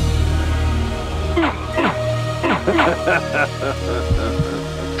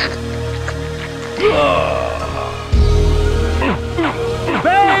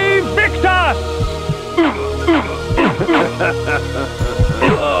 Bay Victus!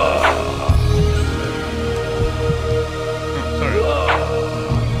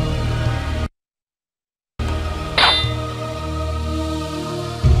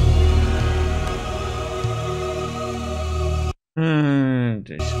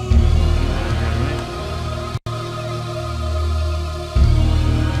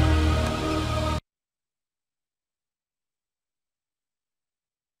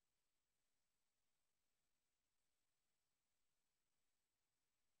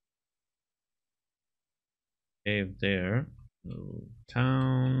 Cave there.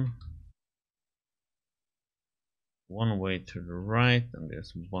 Town. One way to the right, and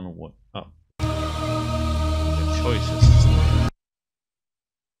there's one way up. The choices.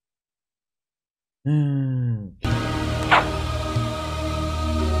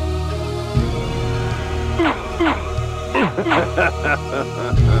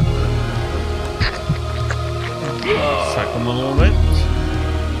 Suck them a little bit.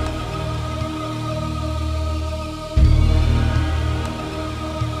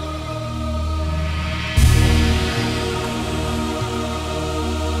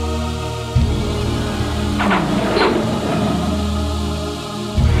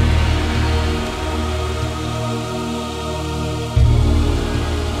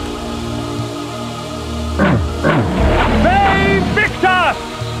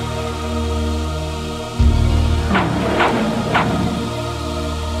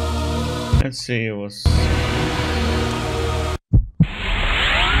 Let's see, it was...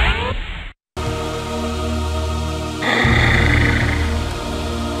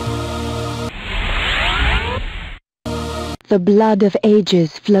 The blood of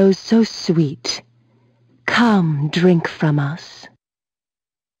ages flows so sweet. Come, drink from us.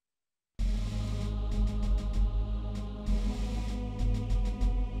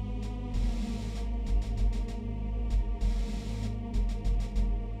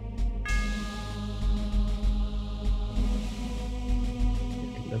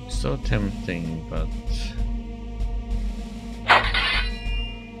 It looks so tempting, but...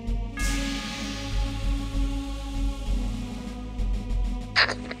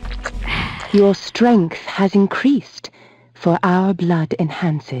 Your strength has increased, for our blood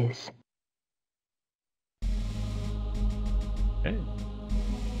enhances. Okay.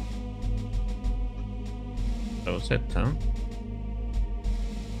 That was it, huh?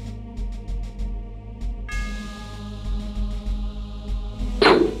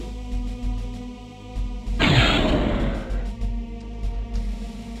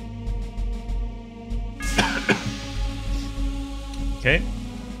 Okay.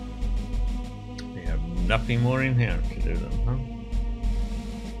 We have nothing more in here to do then, huh?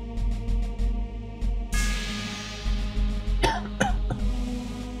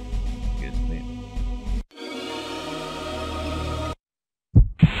 Excuse me.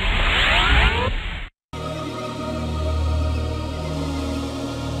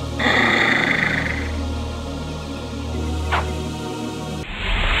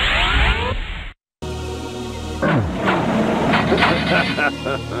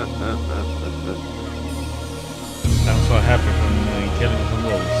 I'm so happy from killing some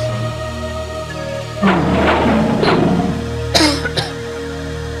wolves.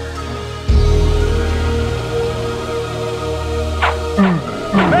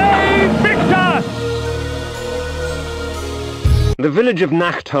 The village of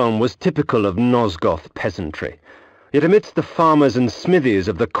Nachtholm was typical of Nosgoth peasantry. Yet amidst the farmers and smithies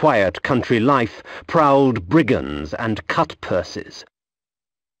of the quiet country life prowled brigands and cut-purses.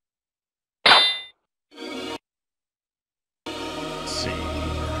 Let's see.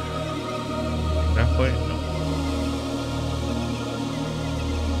 Wait, no.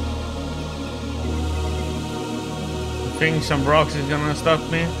 You think some rocks is gonna stop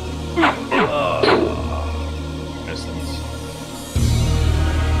me? Distance.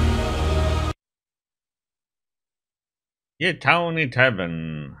 Yeah, Tony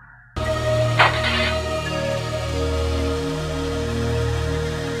Tavern.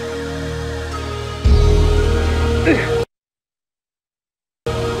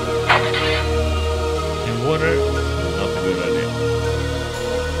 In water, not a good idea.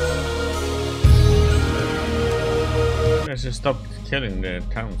 I should stop killing the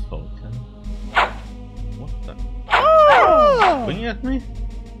townsfolk. Huh? What the? Swing at me?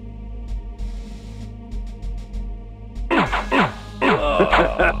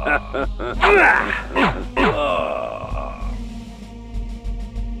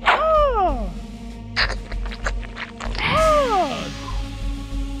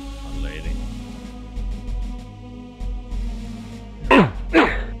 Lady.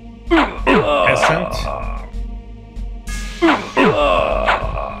 Peasant.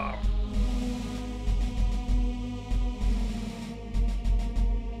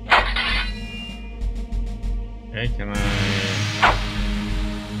 Okay, can I...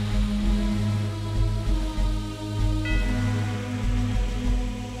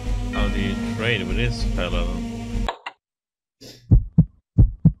 How do you trade with this fellow?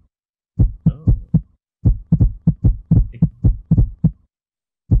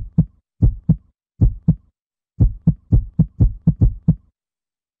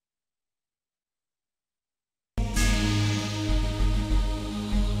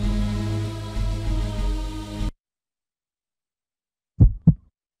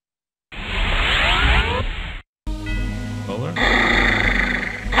 Over.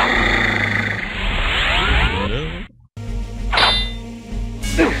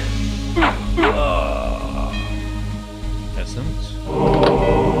 Peasant.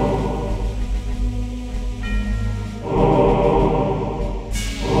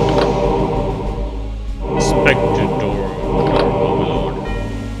 Spectator Overlord.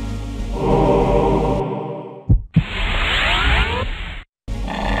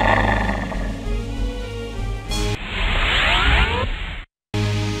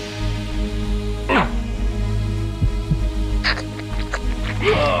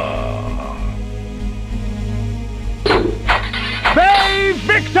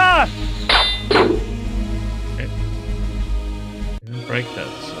 Victor! Okay. Didn't break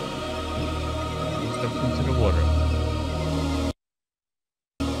that, so step into the water.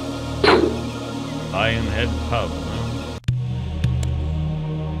 Lionhead Pub, huh?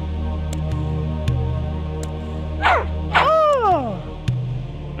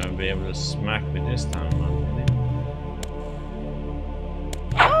 I'll be able to smack me this time, huh?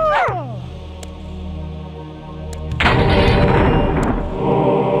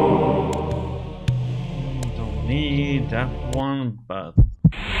 Need that one, but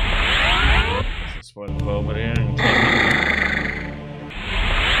let's just go over there and take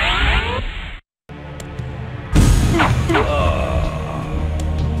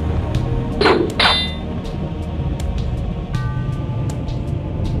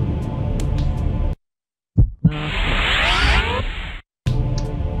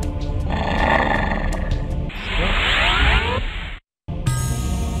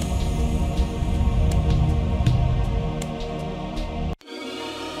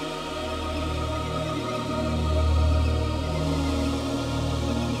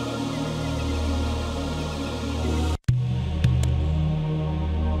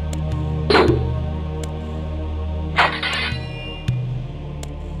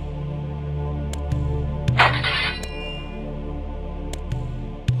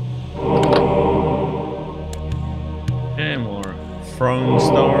more throwing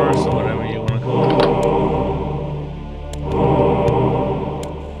stars or whatever you want to call it.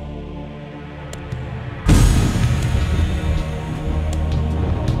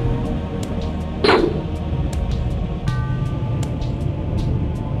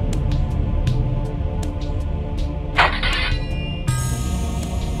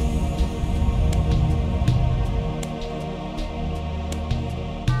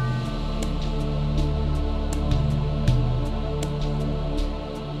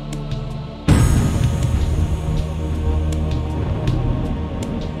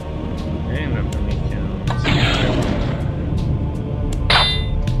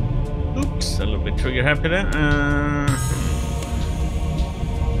 A little bit trigger happy there.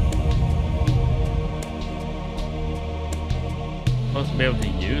 Supposed to be able to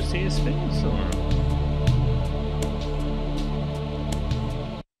use these things, or?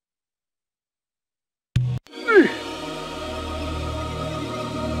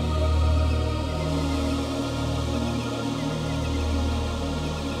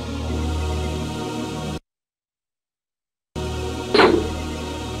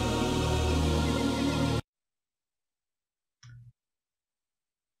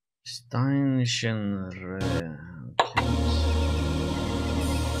 Dungeon.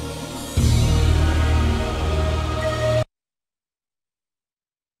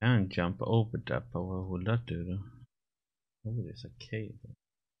 And jump over that, but what would that do though? Oh, there's a cave.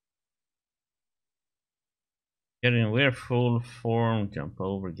 Get in weird full form, jump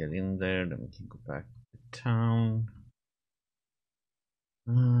over, get in there, then we can go back to town.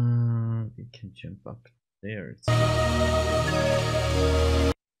 We can jump up there. It's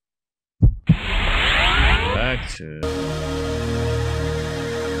back to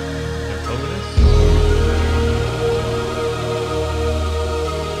jump over this.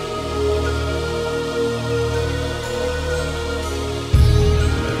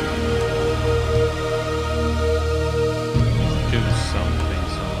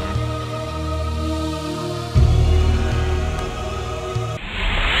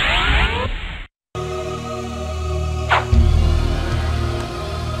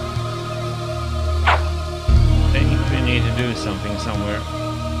 Something somewhere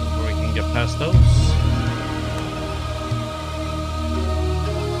where we can get past those.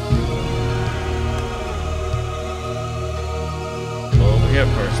 Go over here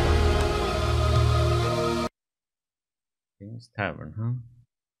first. King's Tavern, huh?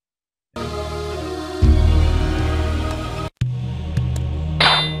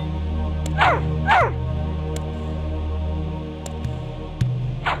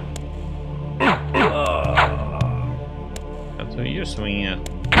 You're swinging at,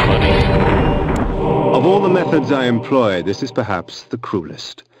 buddy. Of all the methods I employ, this is perhaps the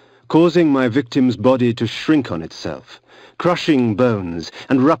cruelest. Causing my victim's body to shrink on itself, crushing bones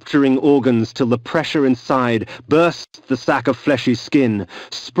and rupturing organs till the pressure inside bursts the sack of fleshy skin,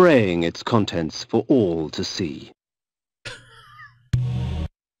 spraying its contents for all to see.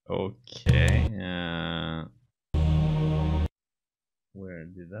 Okay. Where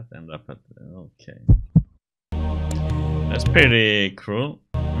did that end up at? Okay. That's pretty cruel.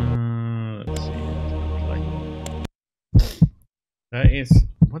 Let's see what it looks like. That is...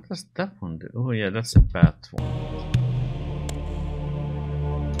 What does that one do? Oh yeah, that's a bat one.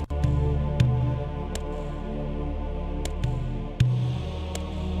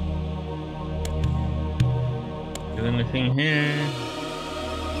 Is there anything here?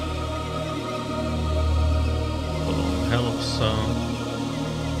 Help some.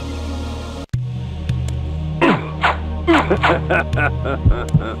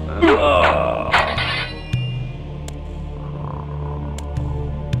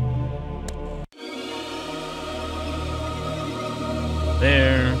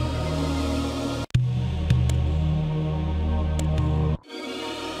 There.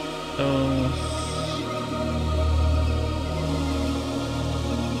 Those.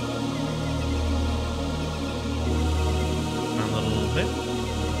 A little bit.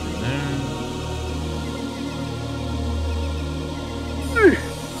 There.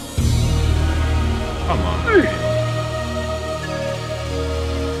 Come on.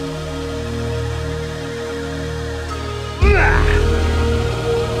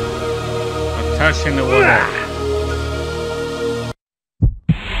 I'm touching the water.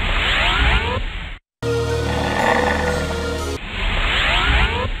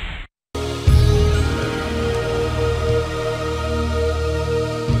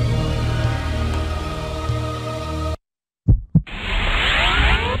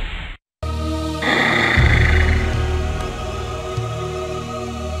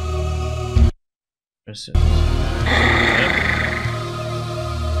 Yep.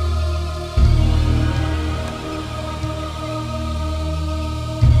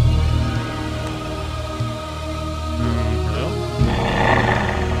 Hello?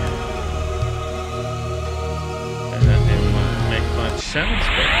 And that didn't make much sense,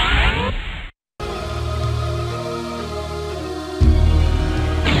 but...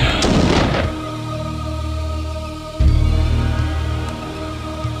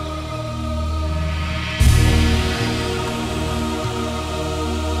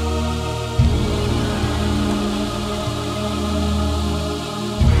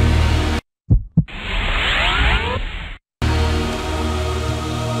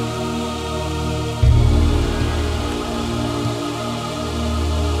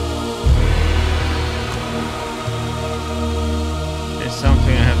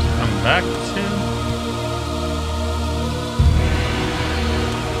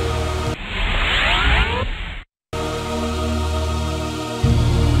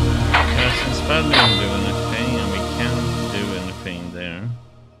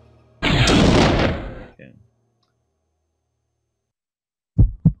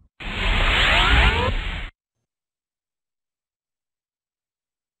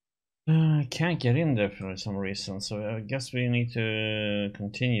 I can't get in there for some reason, so I guess we need to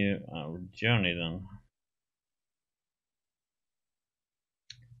continue our journey then.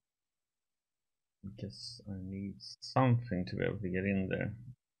 I guess I need something to be able to get in there.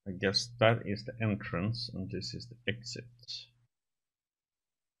 I guess that is the entrance and this is the exit.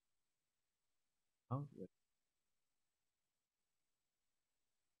 Oh, yeah.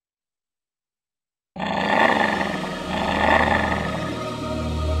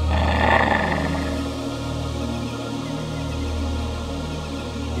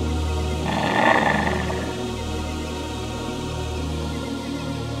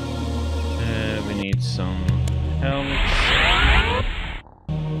 We need some help.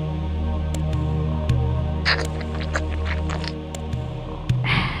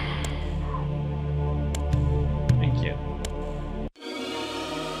 Thank you.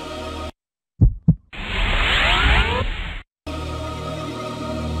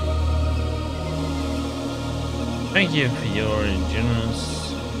 Thank you for your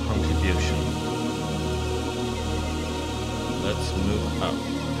generous contribution. Let's move up.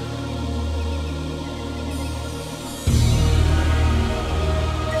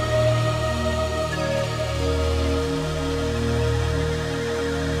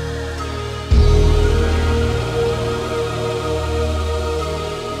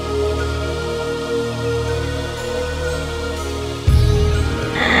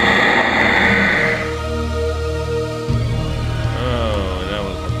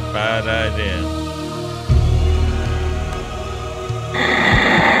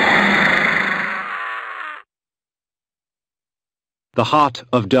 The Heart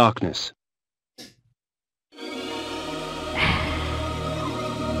of Darkness.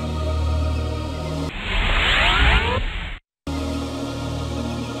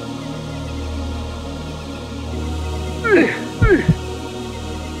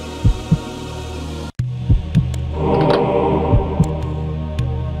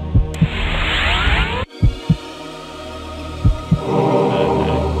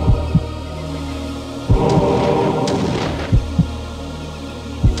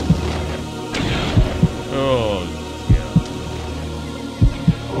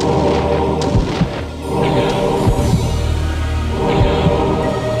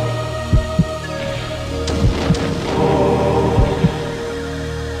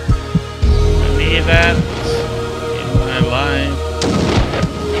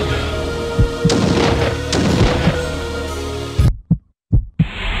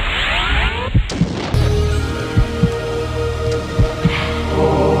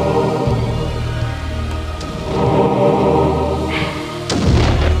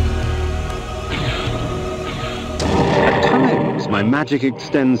 My magic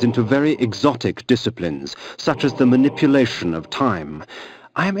extends into very exotic disciplines, such as the manipulation of time.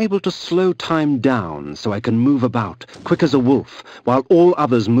 I am able to slow time down so I can move about, quick as a wolf, while all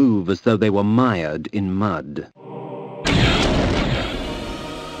others move as though they were mired in mud.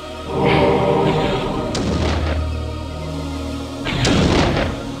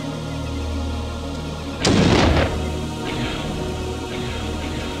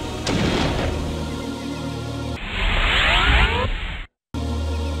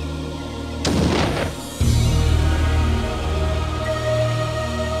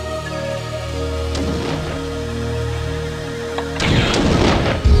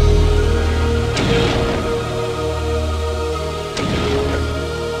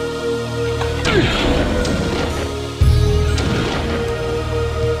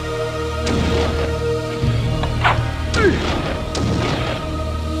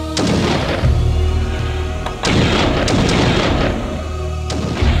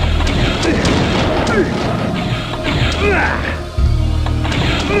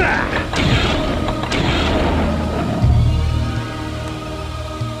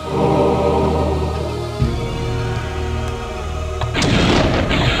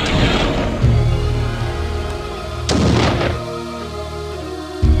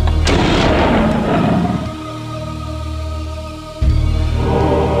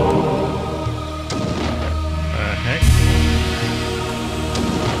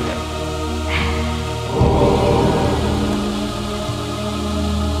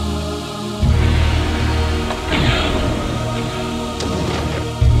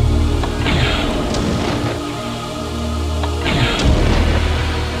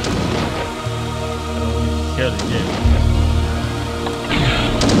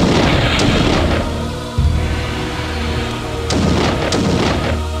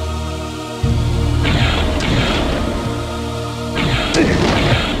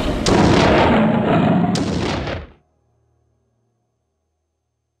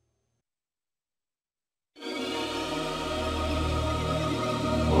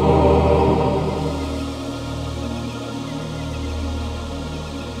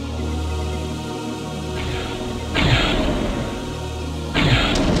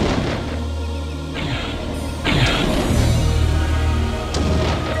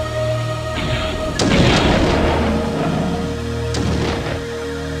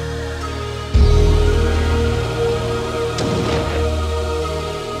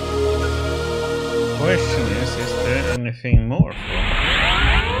 anything more for?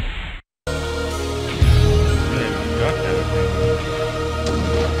 Yeah, got everything.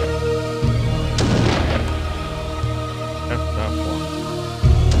 Except that one.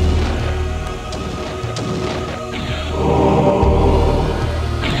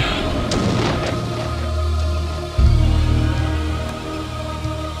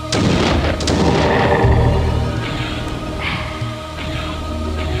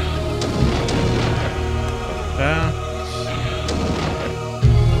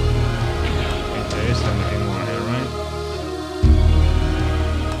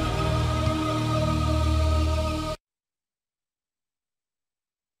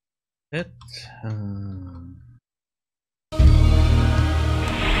 It.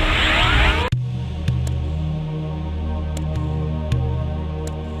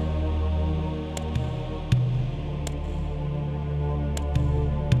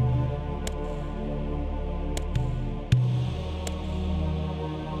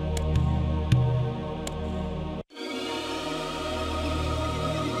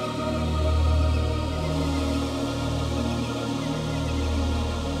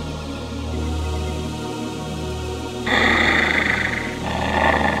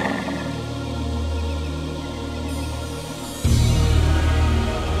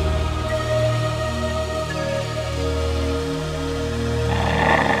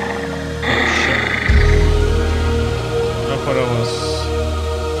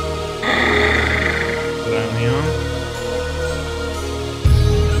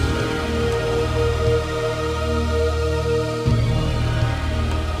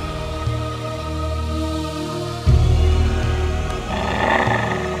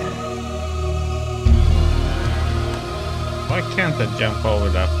 Why can't I jump over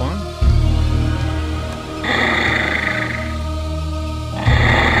that one?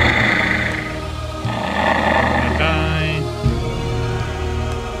 I die.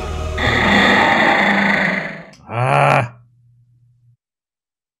 Ah!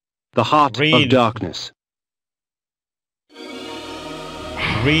 The heart of darkness.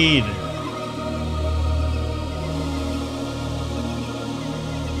 Read.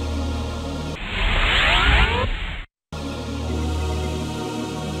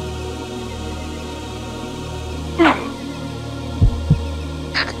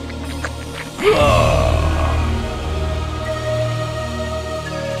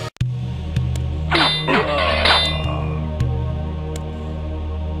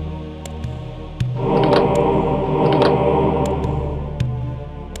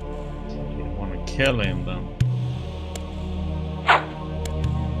 Kill him then.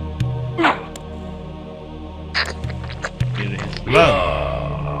 Get his blood.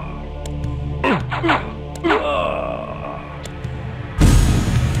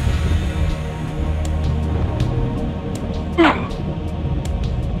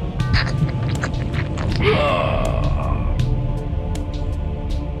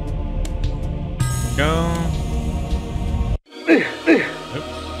 Go.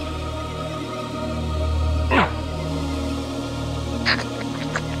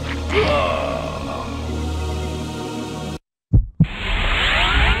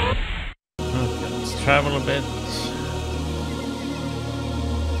 Travel a bit.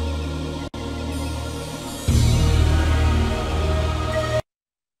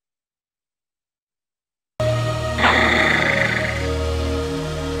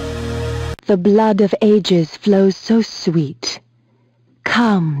 The blood of ages flows so sweet.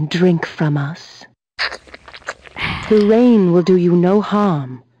 Come, drink from us. The rain will do you no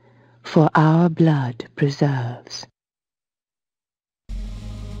harm, for our blood preserves.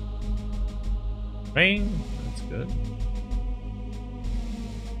 Rain, that's good.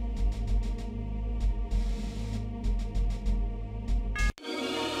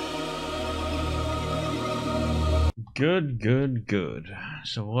 Good.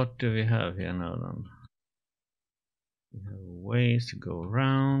 So what do we have here now then? We have ways to go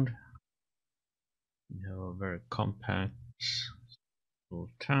around. We have a very compact little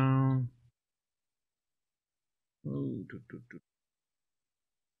town. Ooh,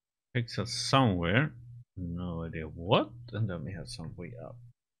 takes us somewhere. No idea what. And then we have some way up.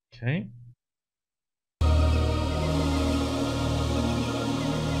 Okay.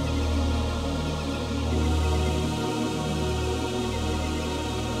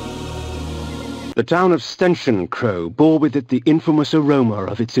 The town of Stention Crow bore with it the infamous aroma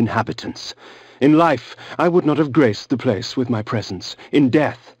of its inhabitants. In life, I would not have graced the place with my presence. In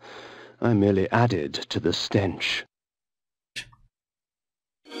death, I merely added to the stench.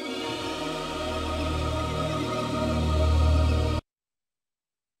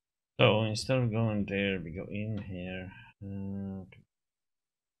 So instead of going there, we go in here.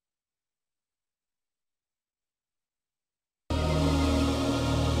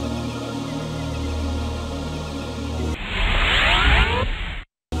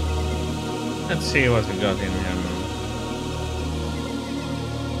 Let's see what we got in here now.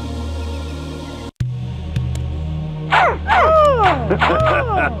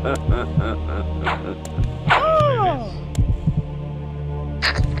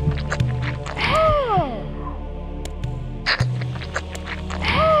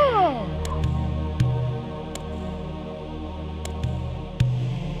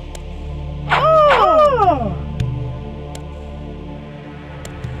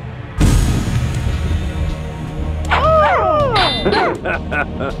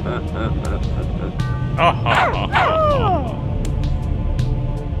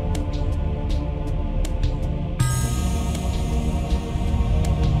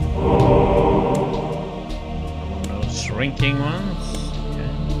 Those shrinking ones.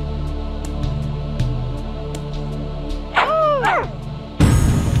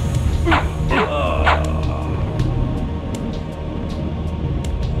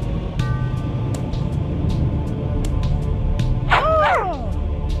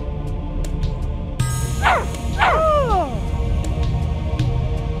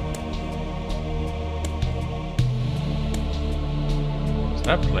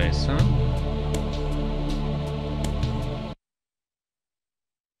 That place, huh?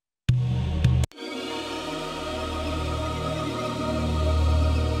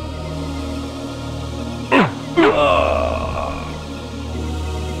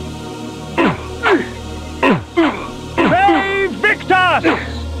 Hey, Victor!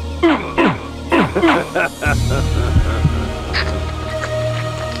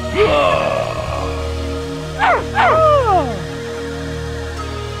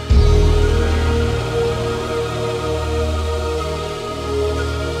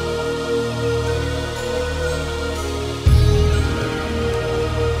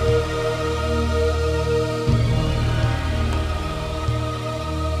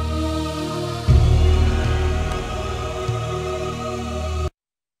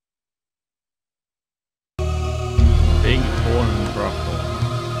 Big horn brothel.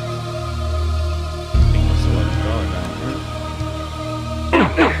 I think that's what it's called down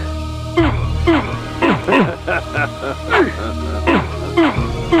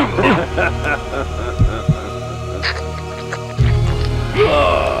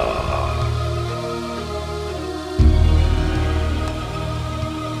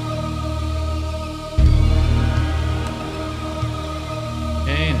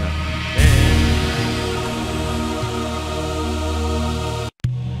Okay, nothing there.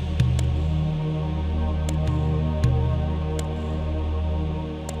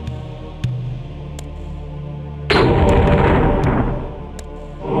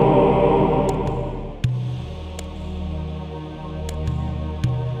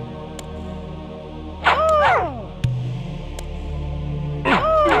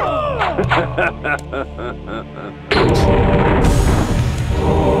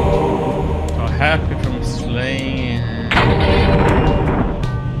 So happy from slaying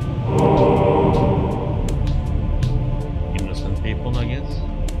innocent people, I guess.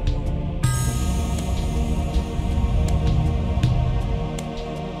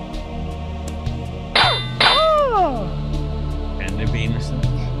 Can they be innocent?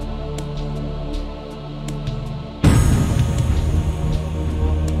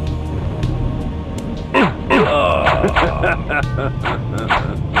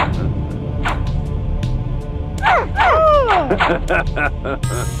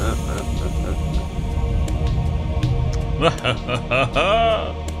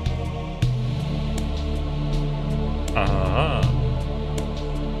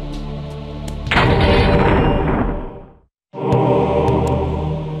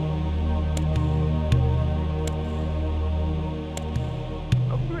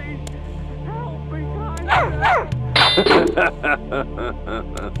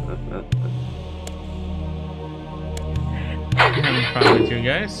 Having fun with you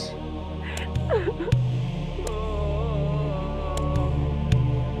guys.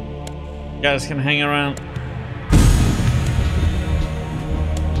 You guys can hang around.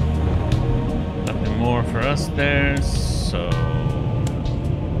 Nothing more for us there, so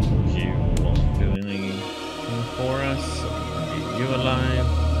you won't do anything for us, so we'll keep you alive.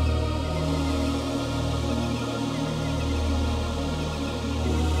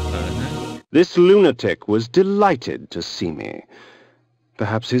 This lunatic was delighted to see me.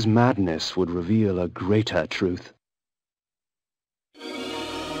 Perhaps his madness would reveal a greater truth.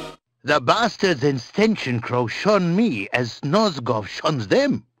 The bastards in Stenchen Crow shun me as Nosgov shuns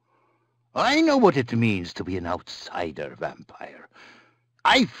them. I know what it means to be an outsider, vampire.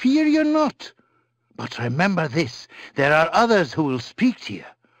 I fear you not. But remember this, there are others who will speak to you,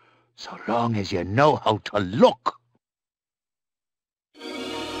 so long as you know how to look.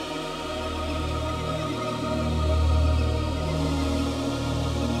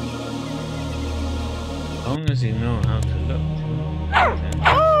 As long as you know how to look.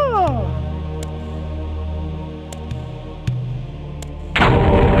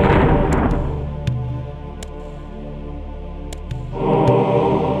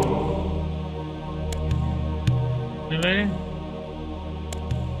 Really?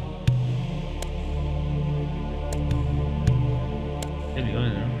 Where are you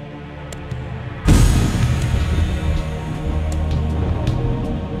going now?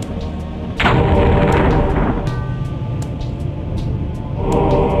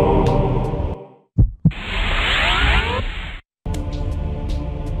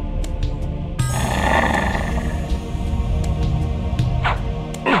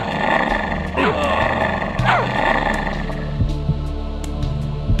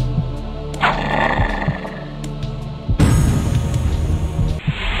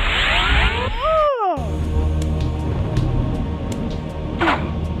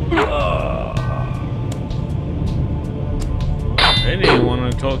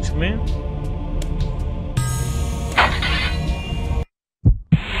 Talk to me.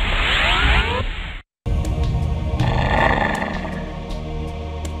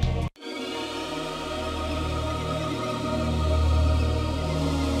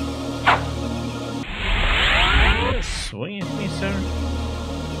 Swing at me, sir.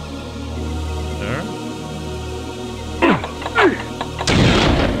 Sir?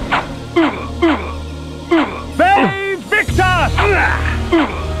 Bay Victor!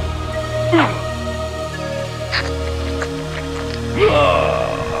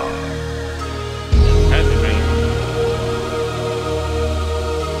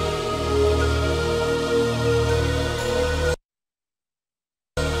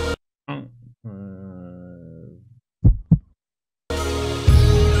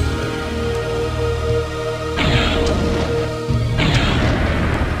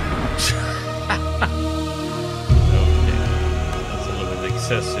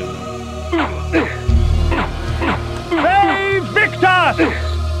 Hey, Victor!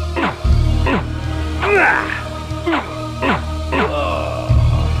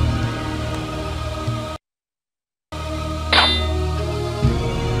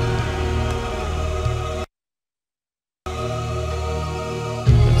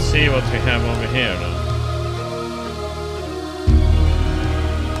 Let's see what we have over here then.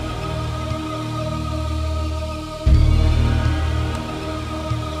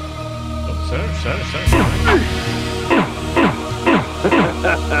 Sir.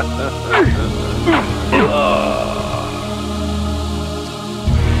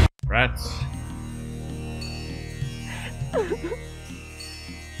 Rats.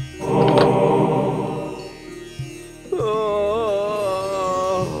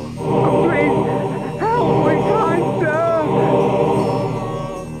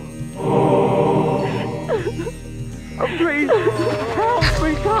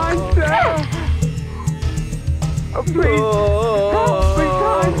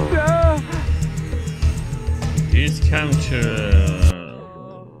 These come to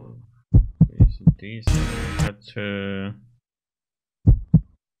these have to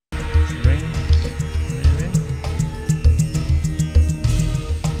drink, maybe.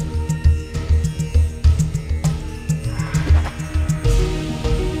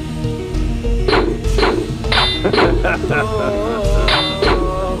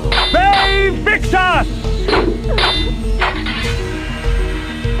 Bay Victor!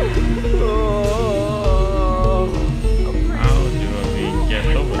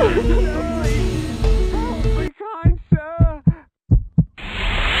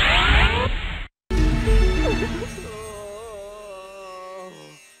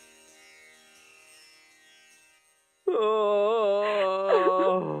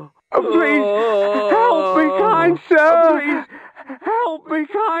 Please, help me, kind sir! Please, help me,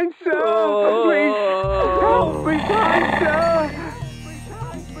 kind sir! Please, help me, kind sir!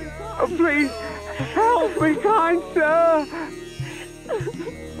 Please, help me, kind sir!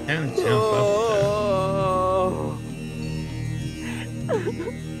 And jump up there.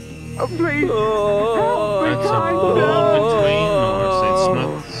 Please, help me, That's kind a ball sir! between, or it's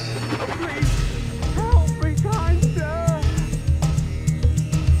not. Please, help me, kind sir!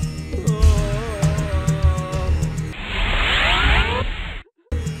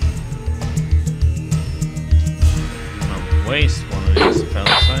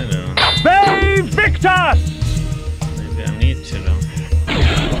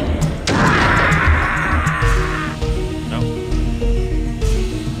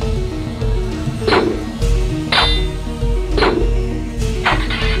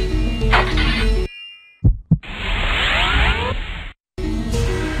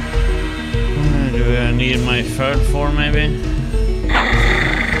 I need my third form, maybe?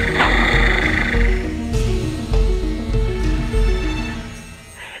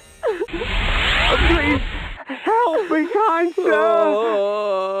 Please, help me, kind sir!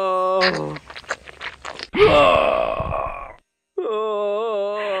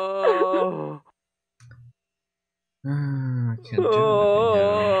 I can't do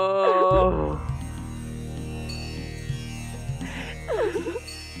anything here.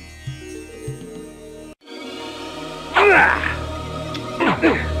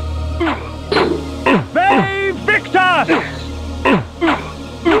 They Victor!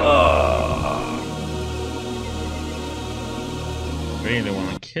 Really want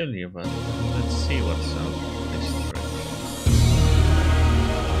to kill you, but let's see what's up this trick.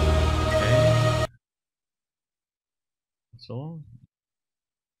 Okay. That's all.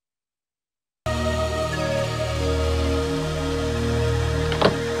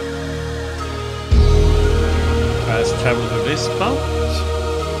 Fast travel to this spot.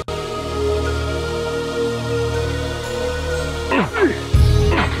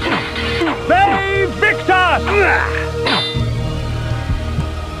 They Victor!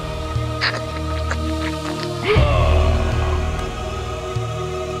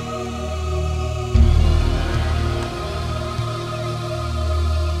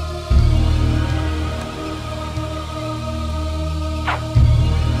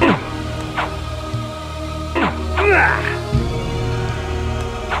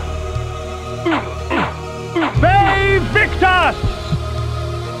 They Victor!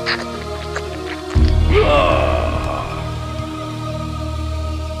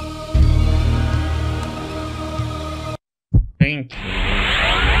 Think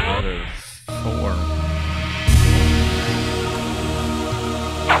another form.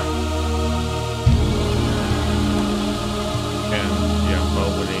 Can't jump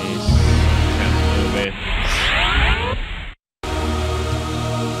over these. Can't move it.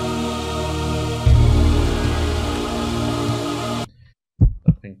 I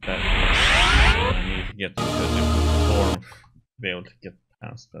think that is I need to get into a different form to be able to get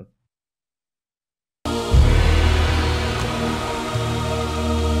past that.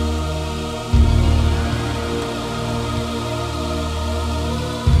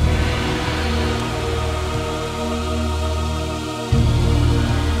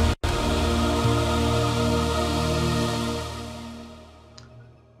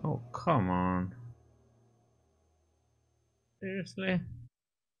 Oh, come on. Seriously?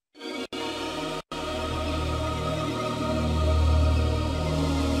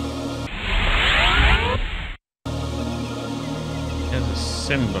 There's a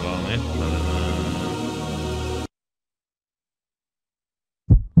symbol on it, but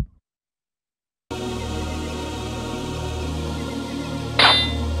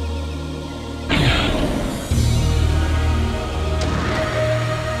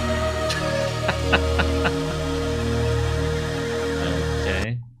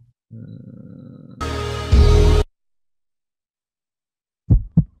okay.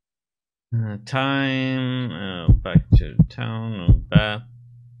 Time, back to town or bat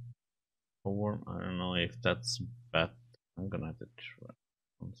form. I don't know if that's bat. I'm gonna have to try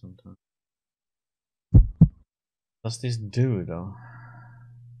on sometime. Does this do though?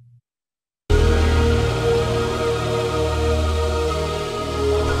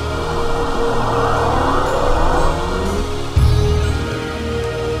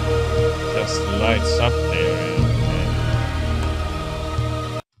 Just lights up there.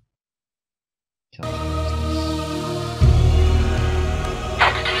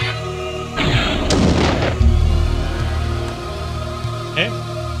 Okay,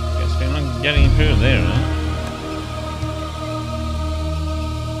 guess we're not getting through there, huh?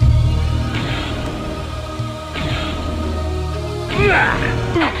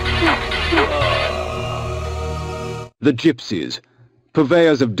 The gypsies,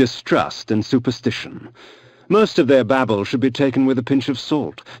 purveyors of distrust and superstition. Most of their babble should be taken with a pinch of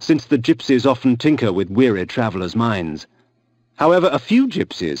salt, since the gypsies often tinker with weary travellers' minds. However, a few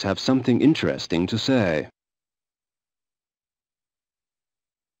gypsies have something interesting to say.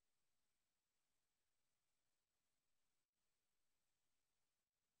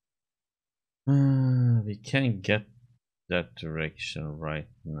 We can't get that direction right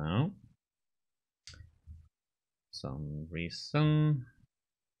now. Some reason.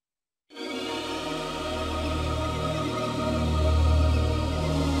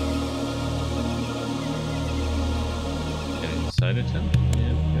 Get inside it then?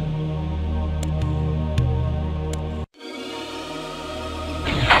 Yeah,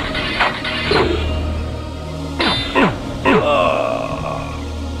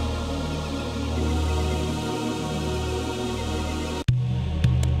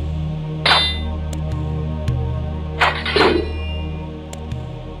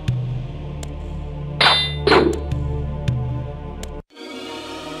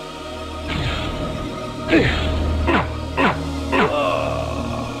 Way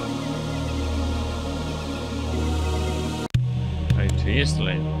too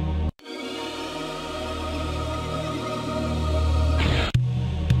easily.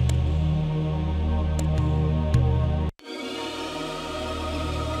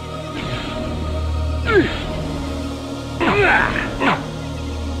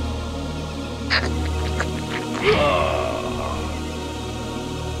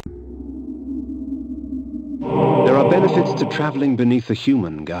 There are benefits to traveling beneath a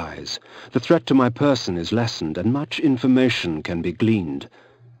human guise. The threat to my person is lessened, and much information can be gleaned.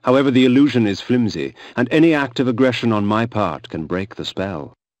 However, the illusion is flimsy, and any act of aggression on my part can break the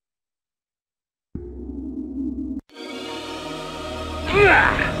spell.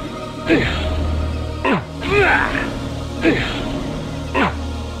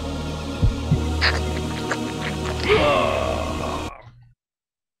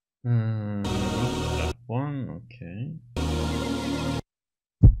 That one, okay.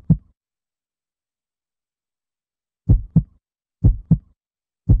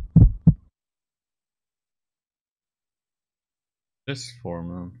 This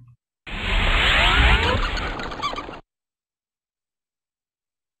foreman.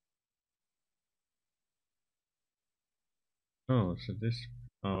 Oh, so this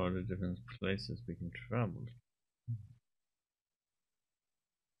are the different places we can travel.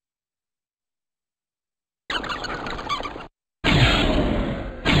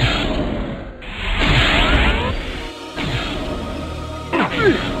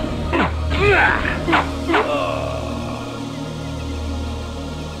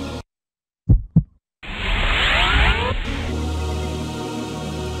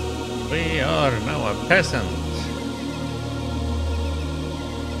 We are now a peasant.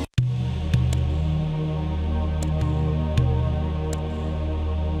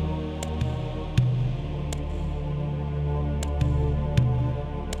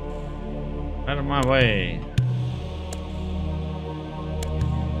 Out of my way.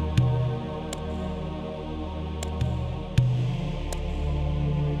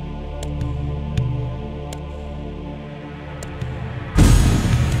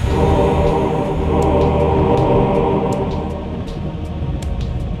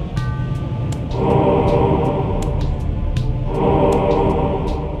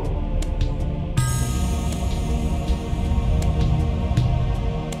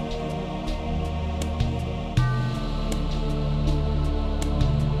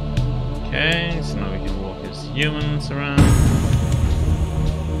 Okay, so now we can walk as humans around.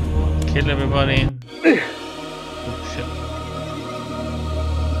 Kill everybody. Oh shit.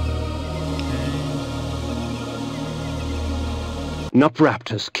 Okay.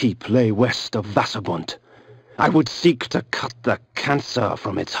 Nupraptor's keep lay west of Vassabunt. I would seek to cut the cancer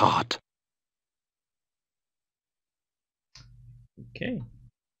from its heart. Okay.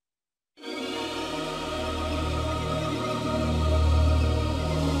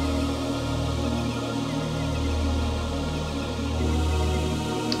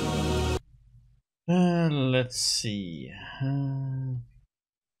 Let's see.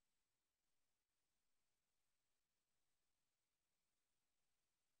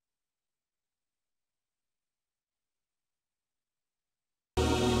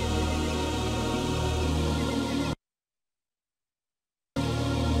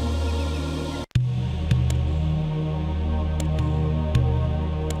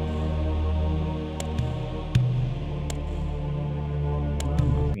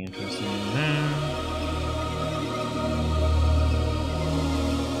 Nothing interesting in there.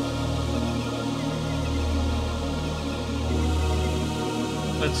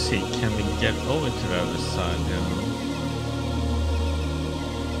 Let's see, can we get over to the other side now?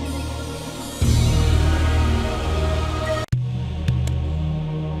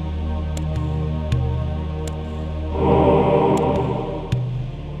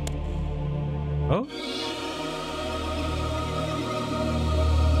 Oh?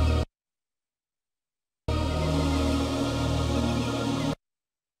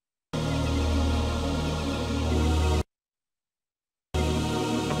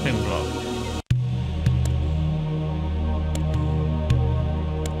 Block.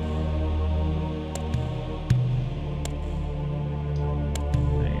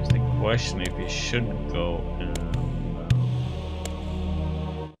 There's the question if we should go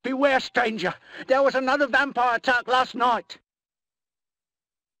Beware, stranger. There was another vampire attack last night.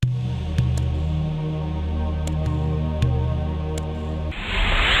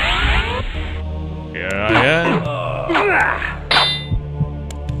 Here I am.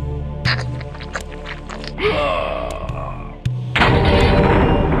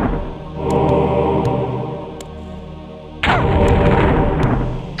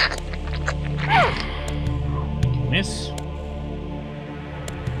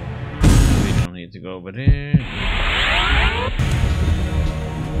 over there.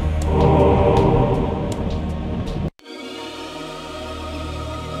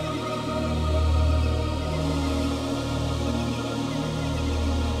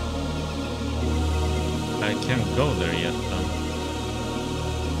 I can't go there yet though.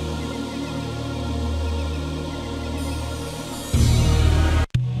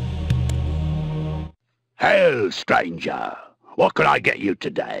 Hail, stranger! What can I get you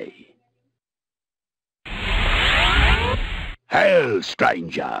today? Hail,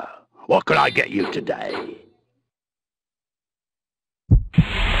 stranger! What can I get you today? I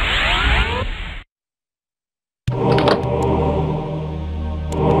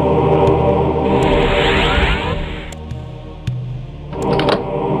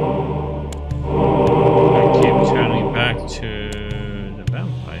keep turning back to the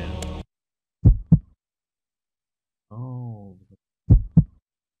vampire. Oh.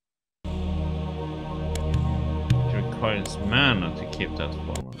 It requires mana to keep that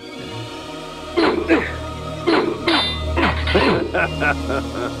form.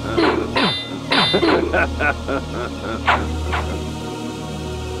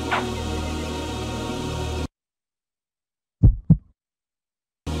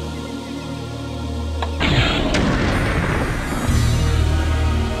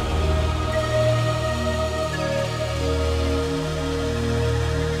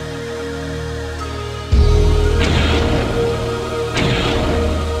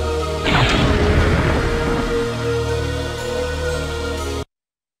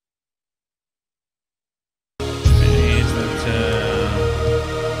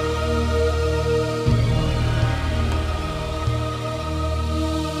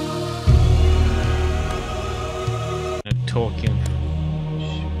 Talking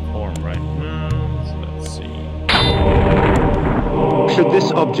form right now, so let's see. Should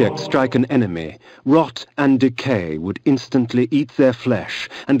this object strike an enemy, rot and decay would instantly eat their flesh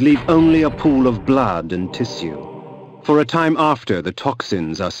and leave only a pool of blood and tissue. For a time after, the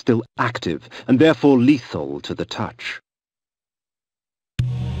toxins are still active and therefore lethal to the touch.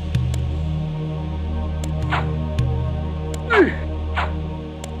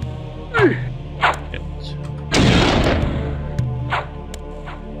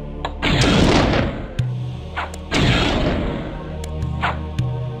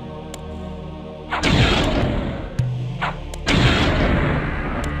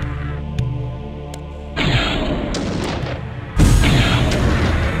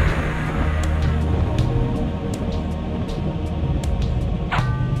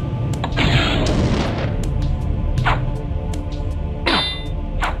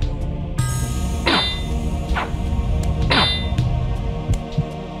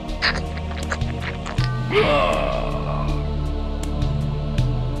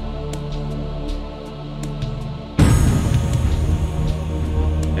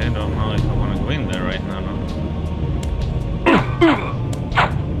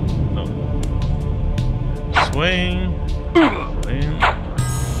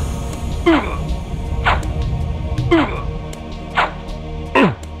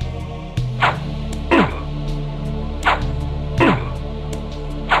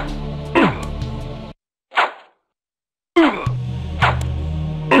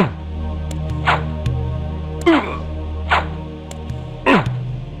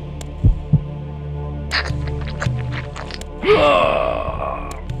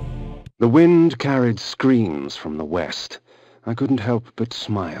 The wind carried screams from the west. I couldn't help but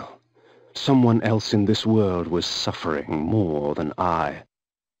smile. Someone else in this world was suffering more than I.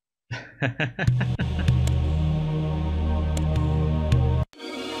 Oh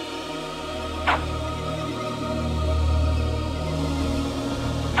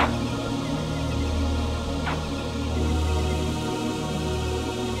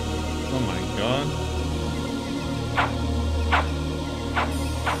my god.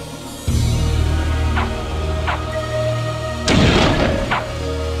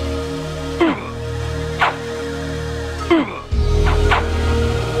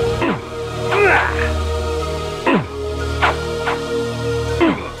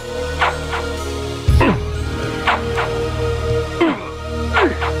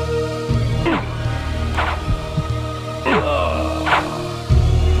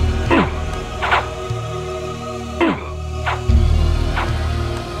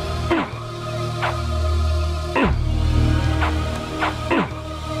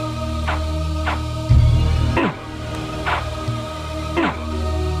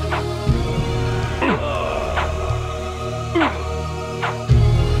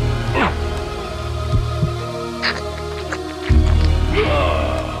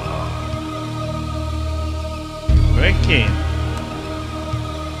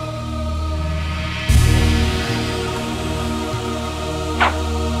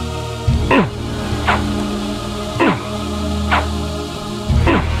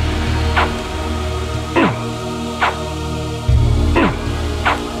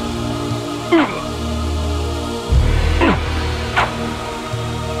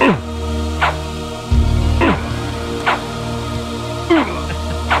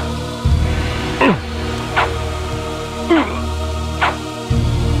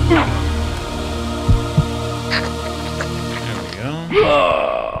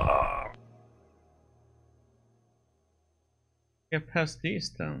 Get past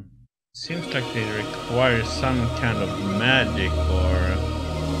these then. Seems like they require some kind of magic or...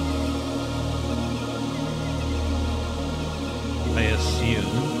 I assume.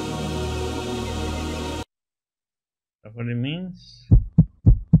 Is that what it means?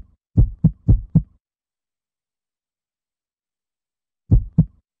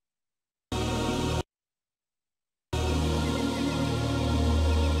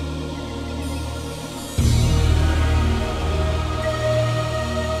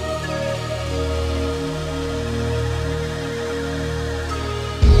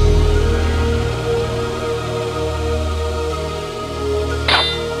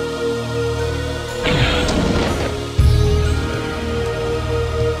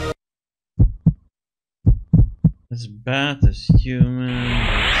 As bad as human.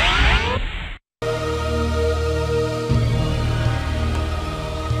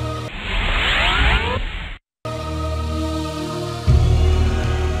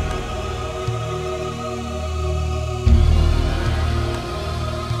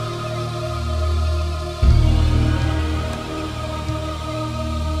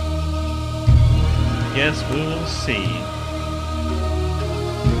 Yes, we will see.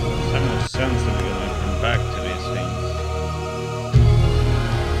 Some more sense that we're gonna come back to these things.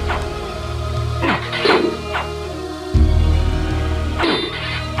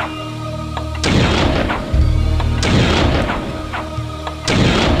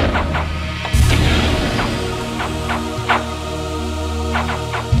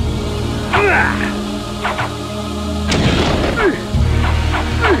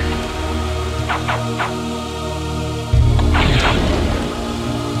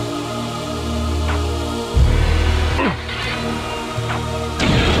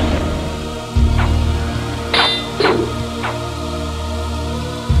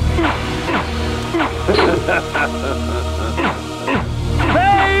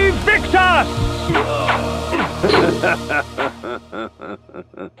 Hey, Victor!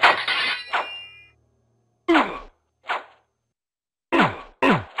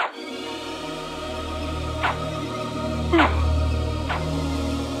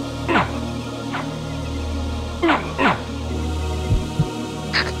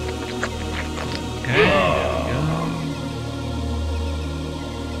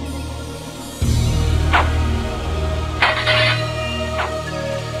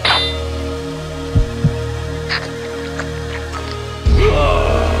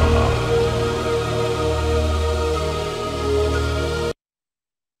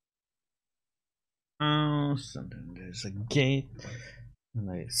 And then there's a gate, and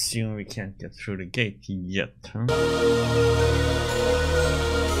I assume we can't get through the gate yet, huh?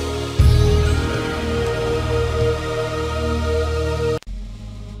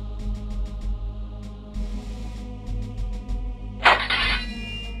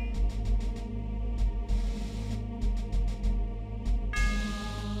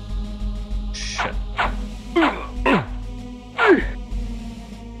 Shit.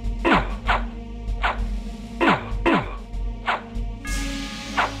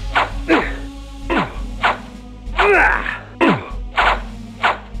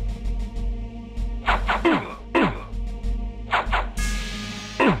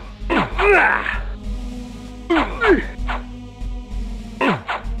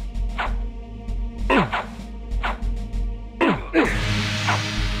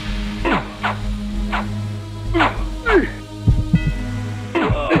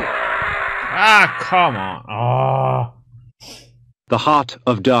 Ah, come on. Oh. The Heart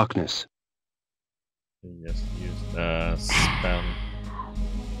of Darkness. We just used a spell.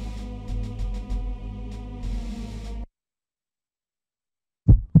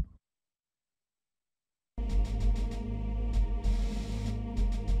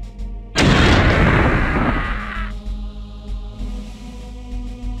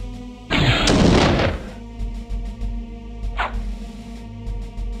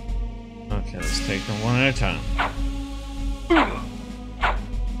 Okay, let's take them one at a time.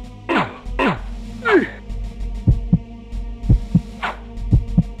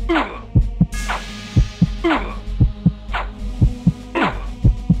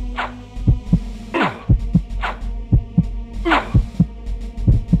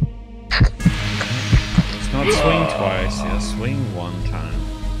 Let's not swing twice, just swing one time.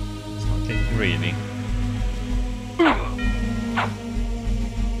 Let's not get greedy.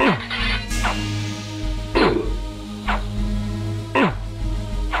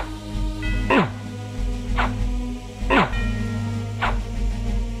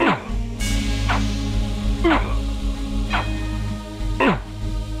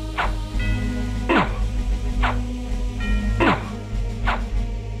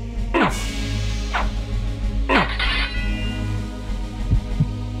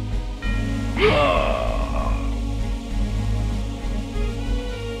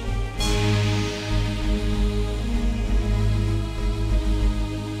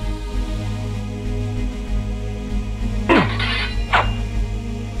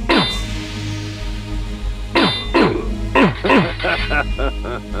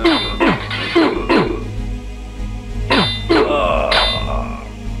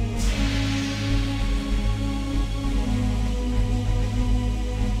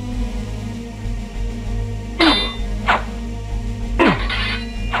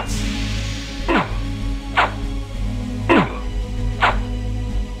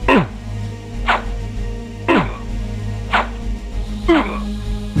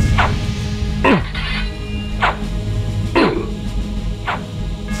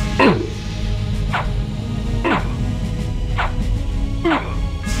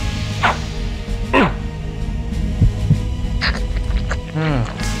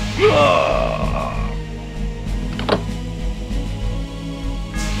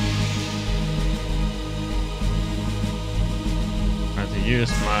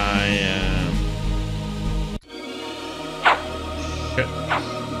 Use my shit.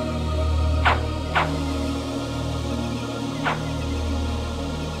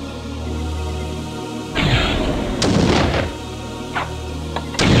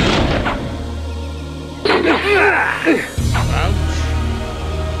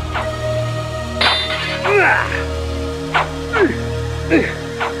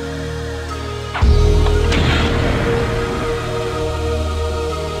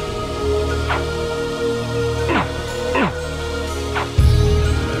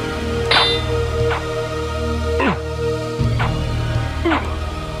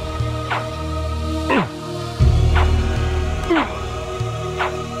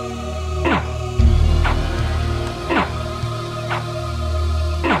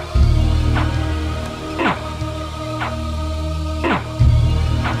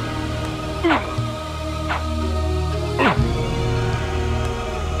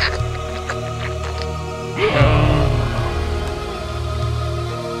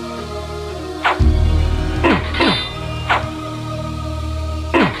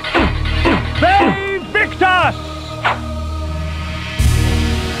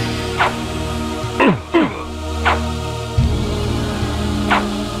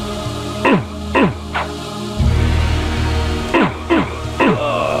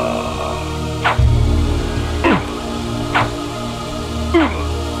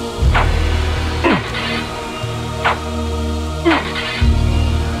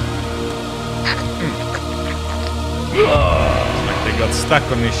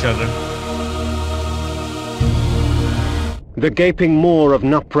 Stuck on each other. The gaping maw of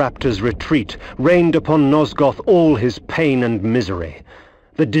Nupraptor's retreat rained upon Nosgoth all his pain and misery.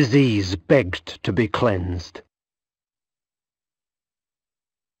 The disease begged to be cleansed.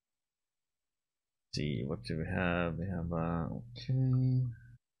 Let's see, what do we have? We have okay.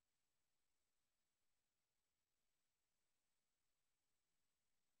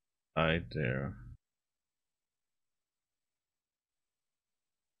 Right there.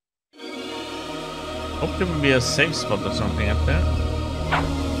 Hope there will be a safe spot or something up there.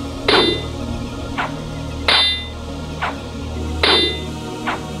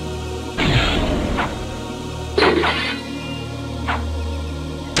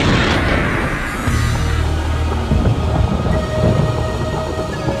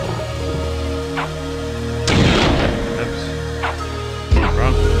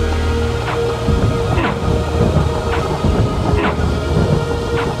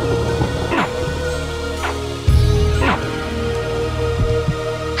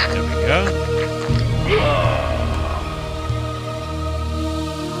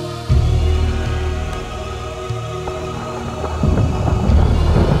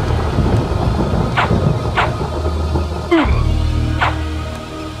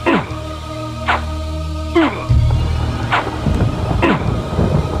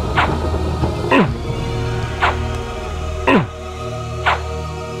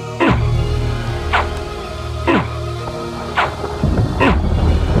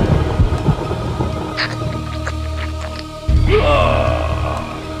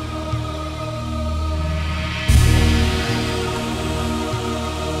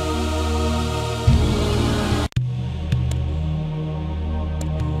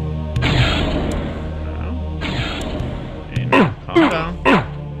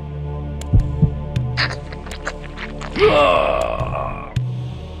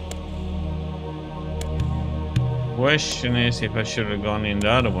 Question is if I should have gone in the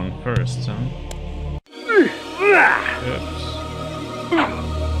other one first, huh? Oops.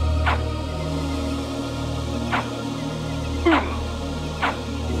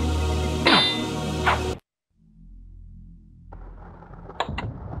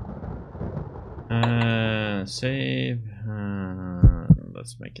 Save.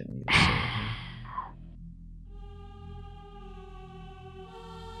 Let's make a new save.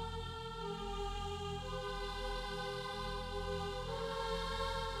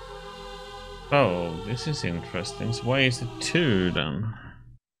 Oh, this is interesting. So why is it 2 then?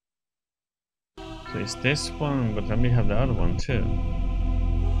 So it's this one, but then we have the other one too.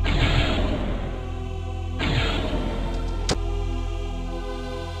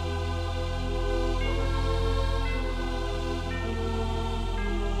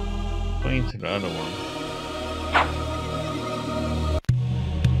 Going to the other one.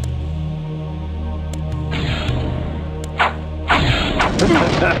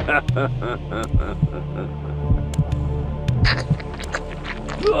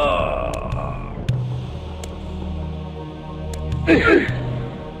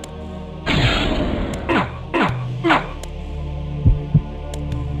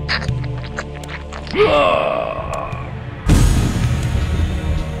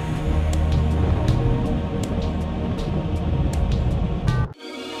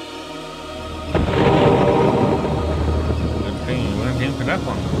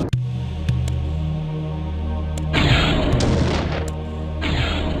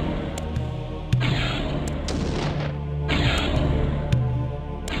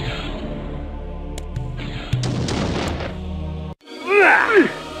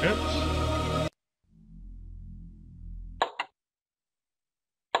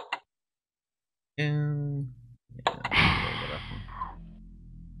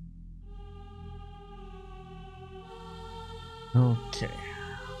 Okay.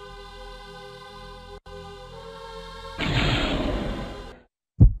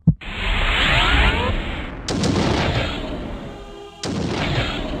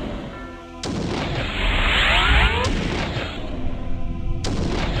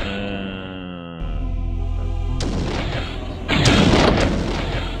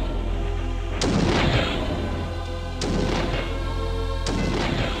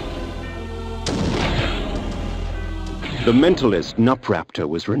 The mentalist Nupraptor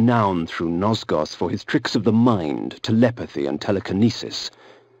was renowned through Nosgoth for his tricks of the mind, telepathy and telekinesis.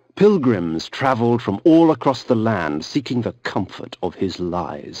 Pilgrims traveled from all across the land seeking the comfort of his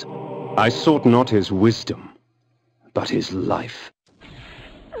lies. I sought not his wisdom, but his life.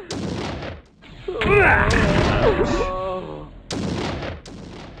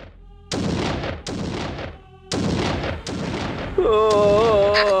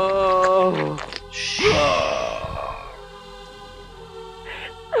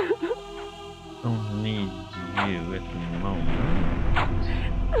 Don't need you at the moment.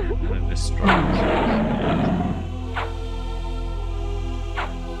 I'm gonna destroy it.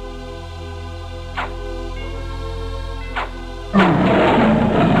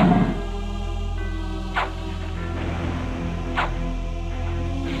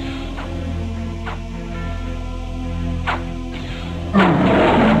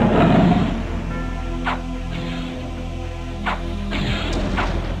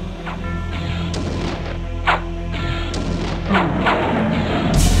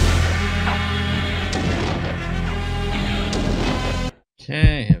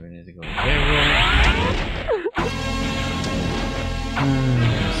 Okay, we need to go payroll.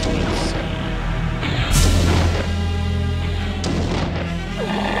 So let's see.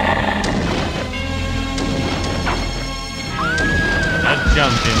 That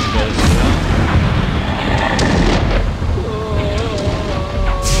jumped into those.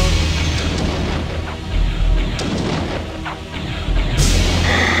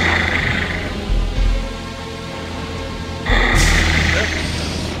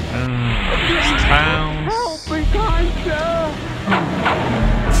 Help me, kind sir!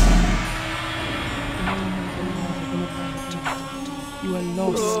 You are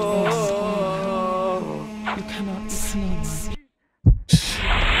lost. You cannot see.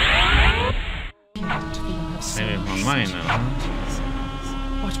 Maybe from mine now.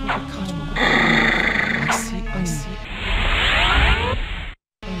 What will become of I see.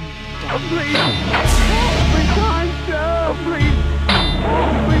 Please! Help me, kind sir! Please!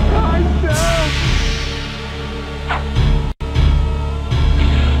 Help me, kind sir!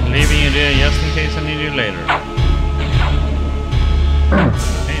 Leaving you there just in case I need you later.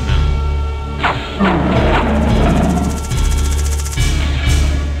 Hey now.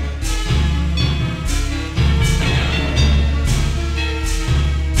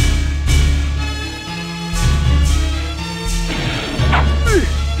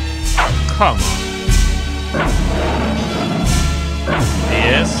 Come on.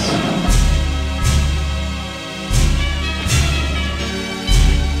 Yes.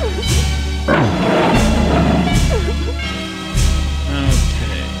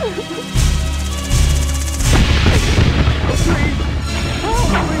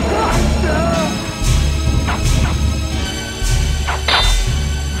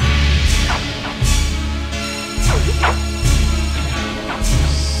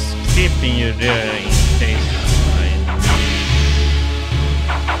 keeping you there in case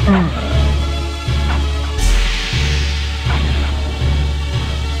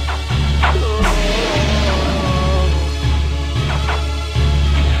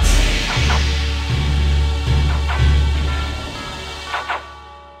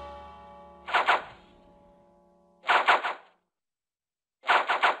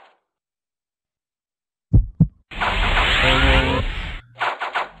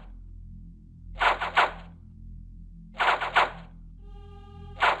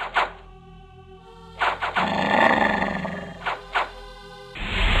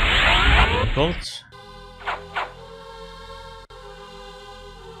Bolt.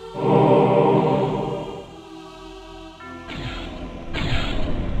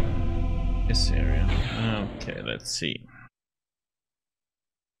 This area. Okay, let's see.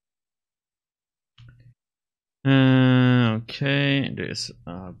 Okay, there's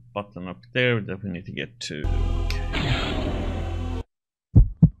a button up there that we need to get to. Okay.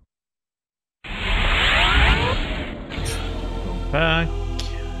 Go back.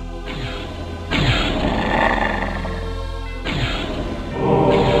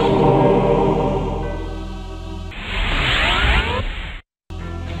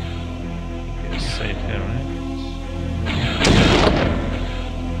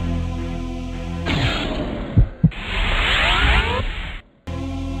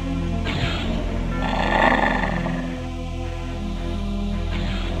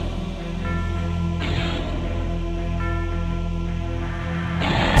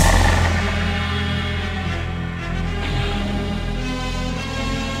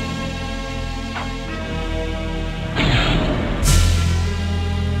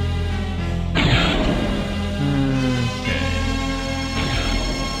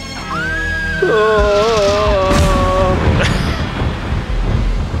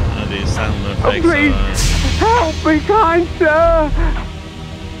 These sound effects Please, help me, kind sir!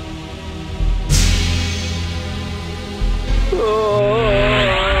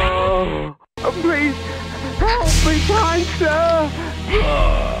 Please, help me, kind sir!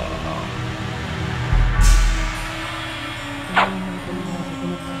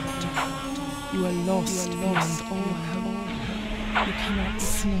 You are lost beyond all hope. You cannot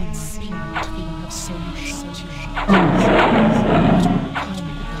see my plight, for you have so shut you out.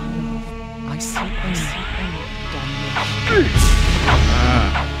 I see only damnation.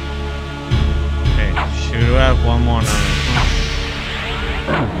 Okay, should we have one more now?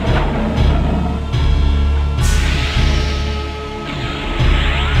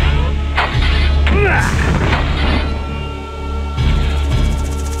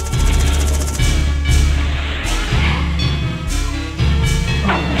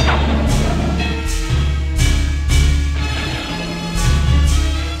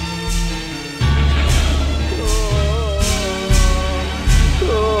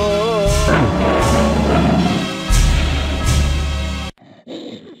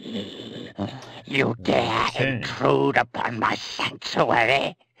 You dare intrude upon my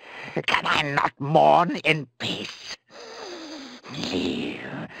sanctuary? Can I not mourn in peace? Leave,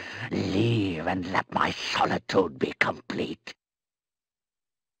 leave, and let my solitude be complete.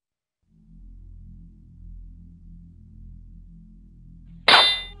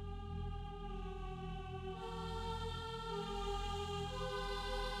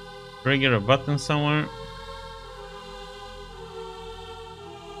 Trigger a button somewhere.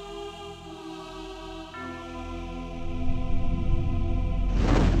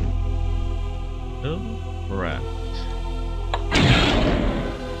 Oh, rat.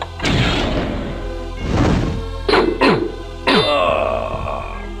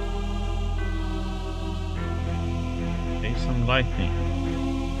 Okay, some lightning.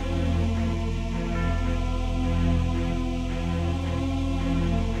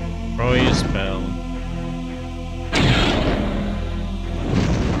 Throw your spell.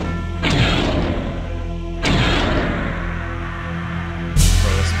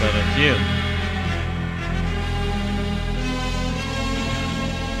 Throw a spell at you.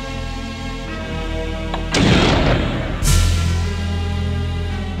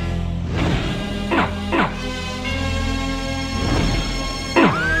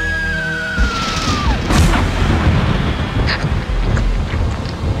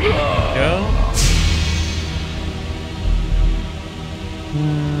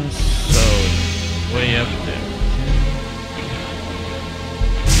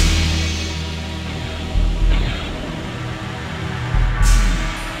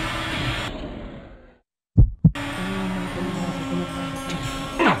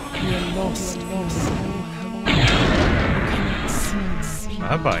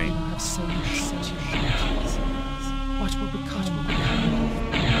 Bye-bye. have so much to what will become of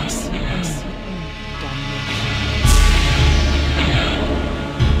us domination?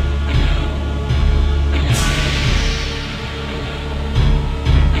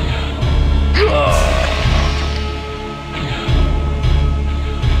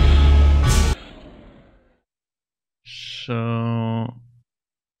 So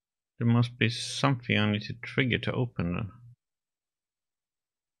there must be something I need to trigger to open them.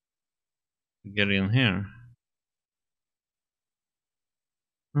 Get in here.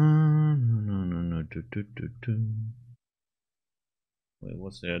 No. Wait,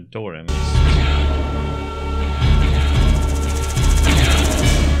 was there a door I missed?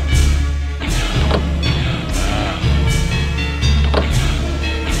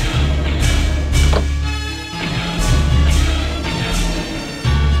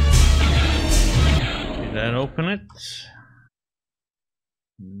 Did that open it?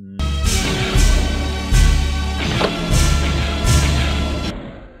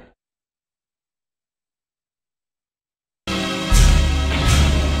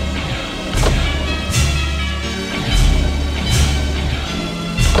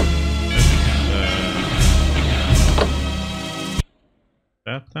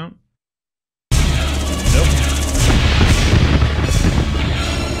 That down? Nope.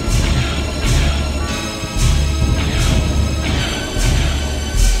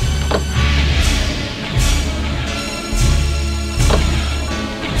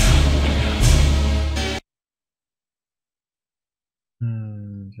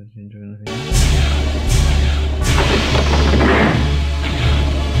 Doesn't do anything.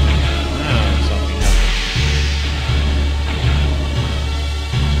 Something happened.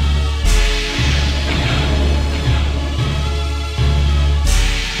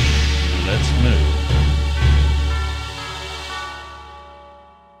 Let's move.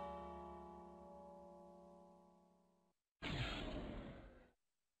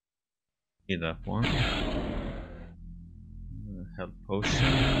 Get that one. Health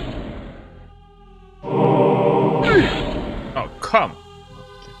potion. Oh, come!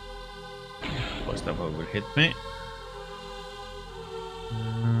 Okay. Was that what will hit me? I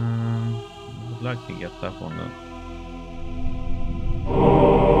would like to get that one though.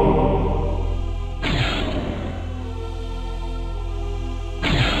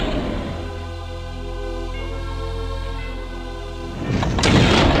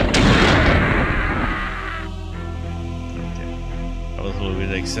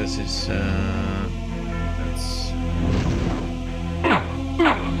 Excesses, that's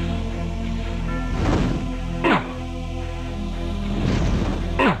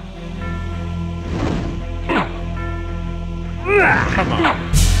come on.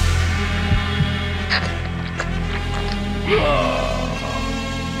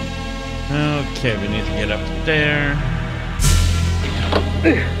 Okay, we need to get up there.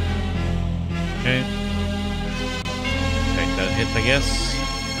 Okay. Take that hit, I guess.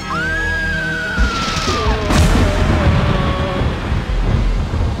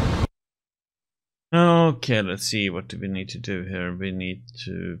 Okay, let's see, what do we need to do here? We need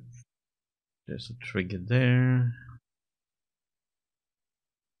to... There's a trigger there.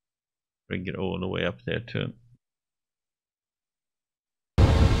 Trigger all the way up there too.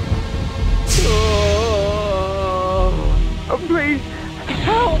 Oh, please,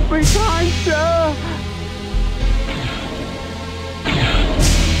 help me, kind sir!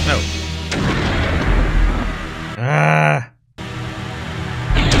 No. Ah!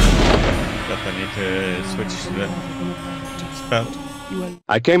 I need to switch to the spell.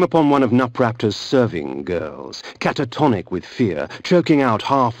 I came upon one of Nupraptor's serving girls, catatonic with fear, choking out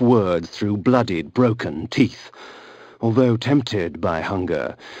half words through bloodied, broken teeth. Although tempted by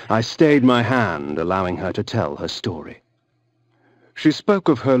hunger, I stayed my hand, allowing her to tell her story. She spoke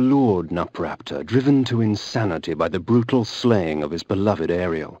of her lord Nupraptor, driven to insanity by the brutal slaying of his beloved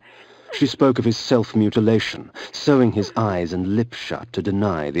Ariel. She spoke of his self-mutilation, sewing his eyes and lips shut to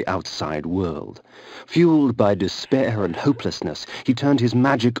deny the outside world. Fueled by despair and hopelessness, he turned his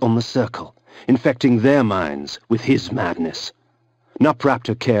magic on the circle, infecting their minds with his madness.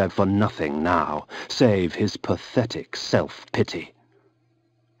 Nupraptor cared for nothing now, save his pathetic self-pity.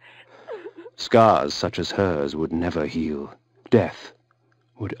 Scars such as hers would never heal. Death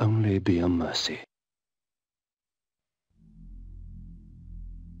would only be a mercy.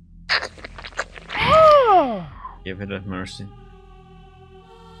 Give it a mercy.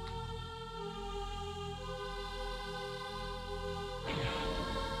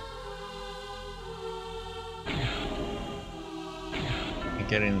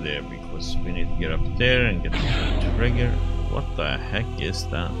 Get in there because we need to get up there and get the trigger. What the heck is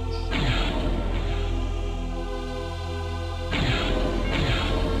that?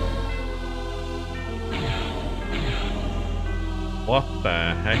 What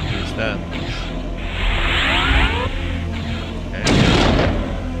the heck is that?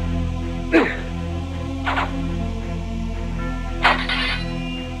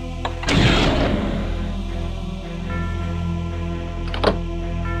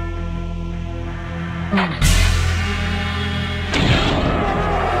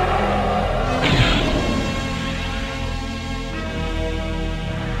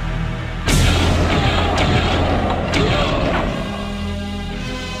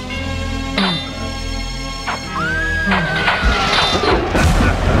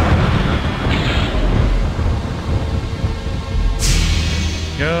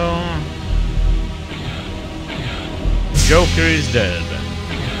 Joker is dead.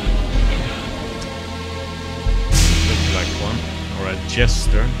 Looks like one. Or a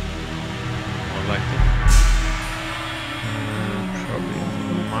jester. More like it. Probably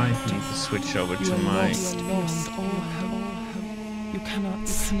might need to switch over to my... You cannot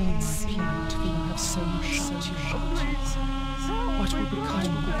see my plant, for you have so shut you out. What will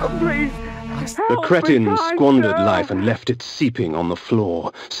become of Please! The cretin squandered life and left it seeping on the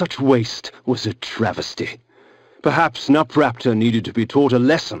floor. Such waste was a travesty. Perhaps Nupraptor needed to be taught a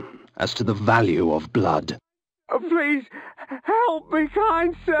lesson as to the value of blood. Please, help me,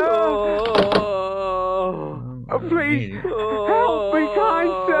 kind sir! Please, help me, kind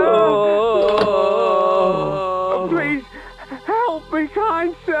sir! Please, help me,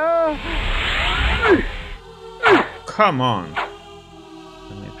 kind sir! Come on!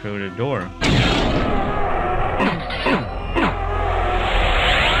 Let me through the door.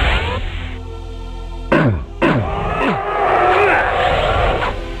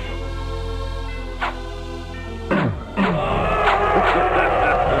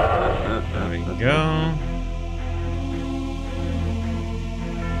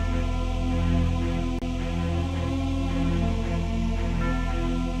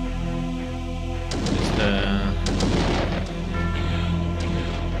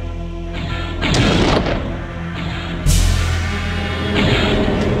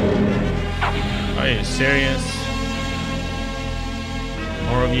 Serious?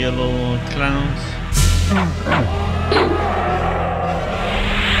 More of you little clowns?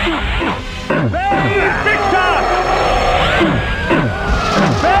 Save Victor!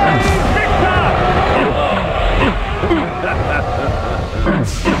 Save Victor!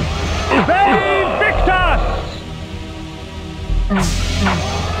 Save Victor!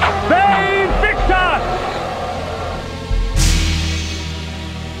 Save Victor!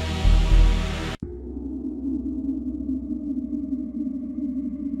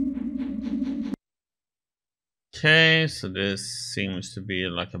 Okay, so this seems to be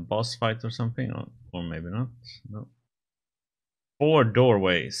like a boss fight or something, or maybe not. No. 4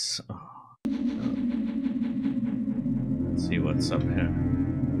 doorways. Oh, no. Let's see what's up here.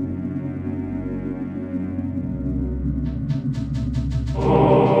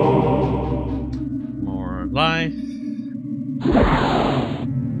 More life.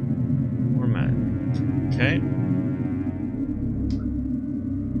 More magic. Okay.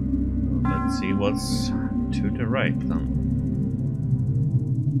 Let's see what's to the right then.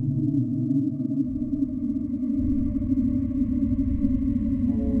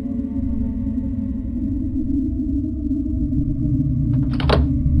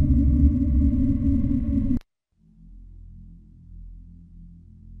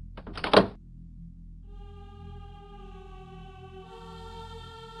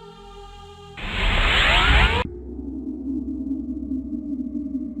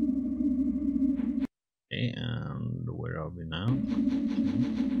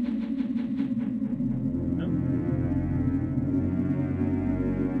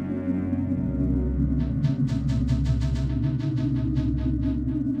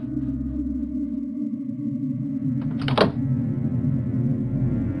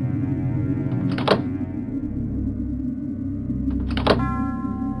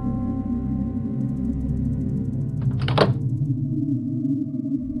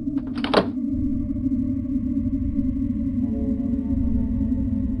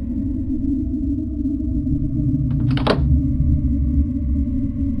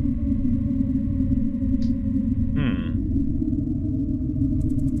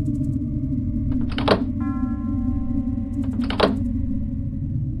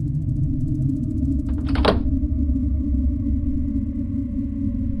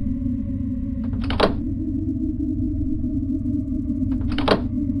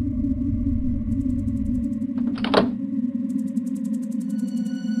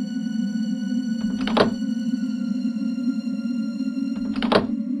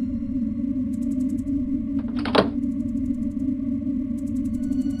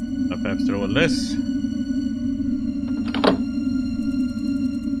 this.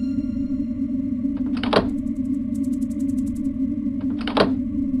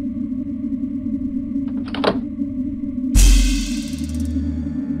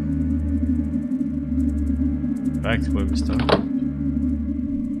 Back to where we started.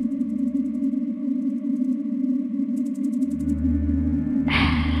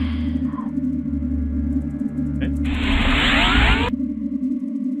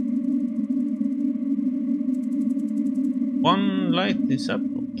 One light is up,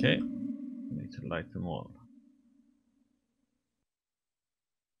 okay. Need to light them all.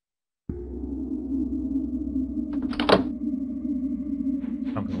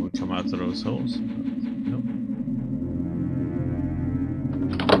 Something will come out of those holes, but no.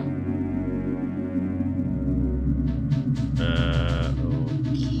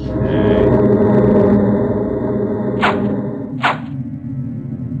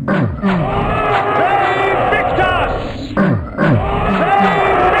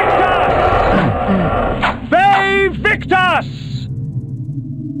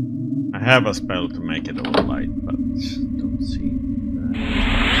 I have a spell to make it all light, but don't see that.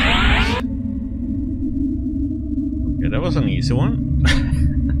 Okay, that was an easy one.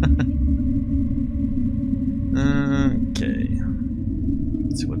 Okay.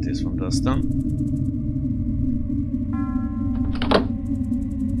 Let's see what this one does then.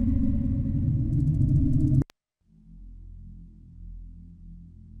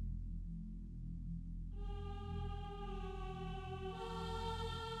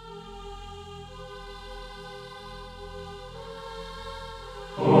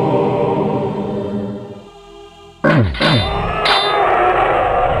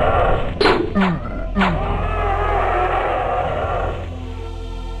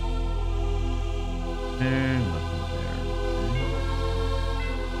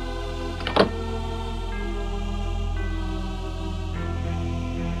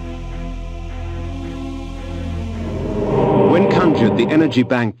 The energy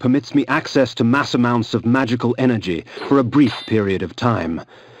bank permits me access to mass amounts of magical energy for a brief period of time.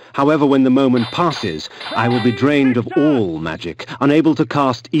 However, when the moment passes, I will be drained of all magic, unable to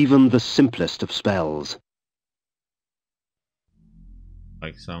cast even the simplest of spells.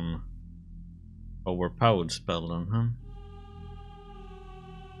 Like some overpowered spell then, huh?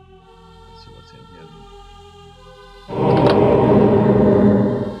 Let's see what's in here.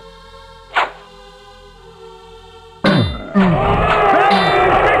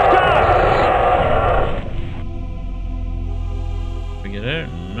 There?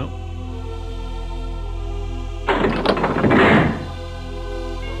 No.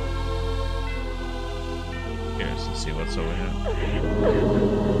 Curious to see what's over here.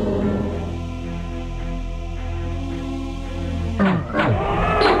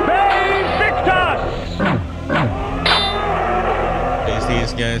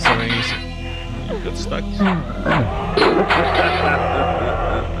 These guys are easy. Got stuck.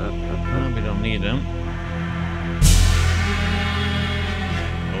 We don't need them.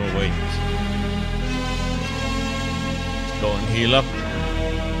 Wait. Let's go and heal up.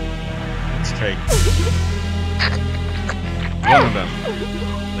 Let's take one of them.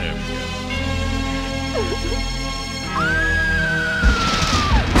 There we go.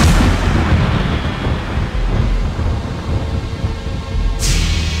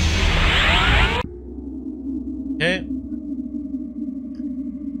 Okay.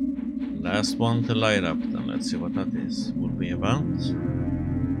 Last one to light up then. Let's see what that is. Would be about.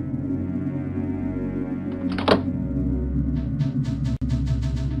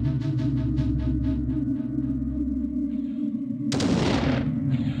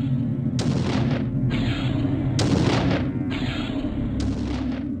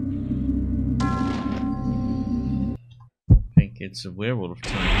 It's a werewolf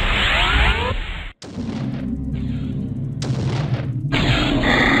time.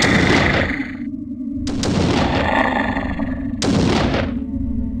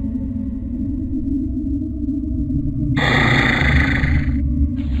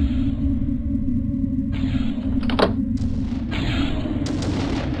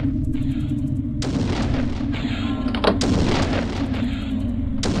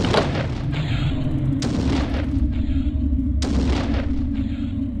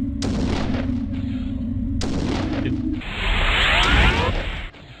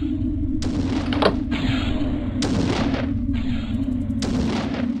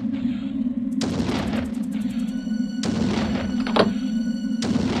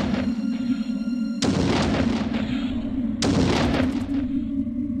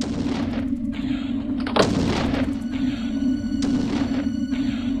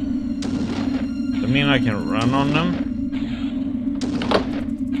 I can run on them.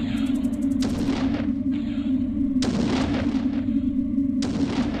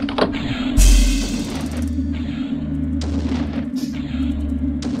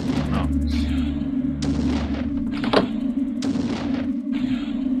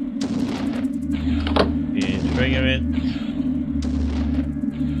 Trigger it.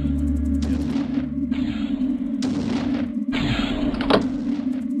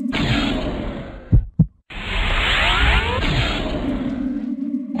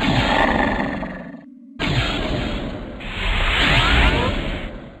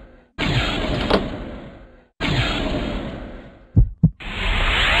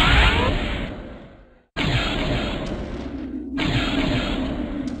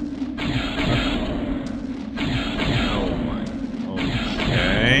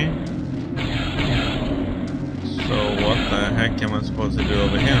 Am I supposed to do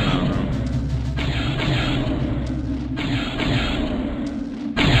over here now?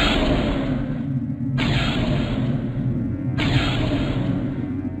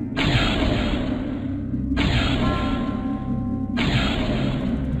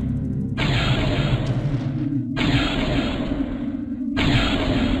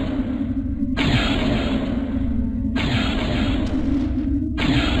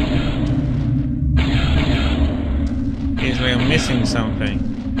 I'm missing something.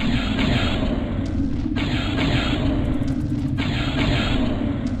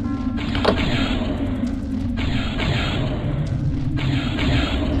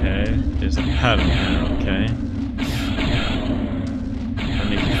 Okay, there's a pattern here, okay. I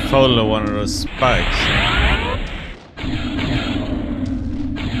need to follow one of those spikes.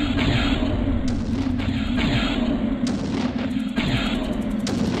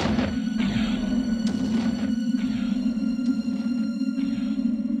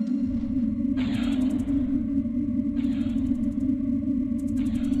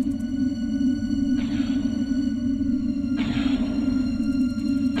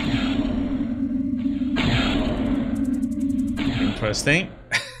 Interesting.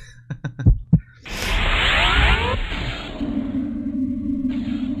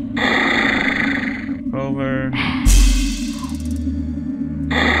 Over.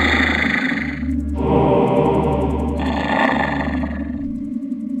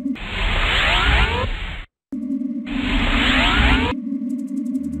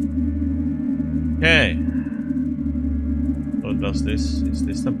 Okay. What does this? Is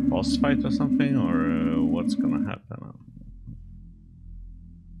this a boss fight or something, or what's gonna happen now?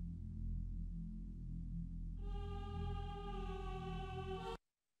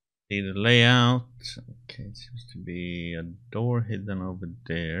 See the layout. Okay, it seems to be a door hidden over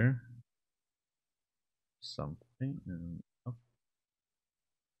there. Something.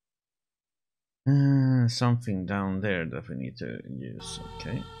 Something down there that we need to use.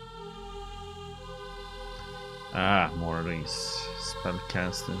 Okay. Ah, more of these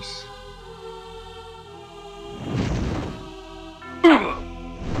spellcasters.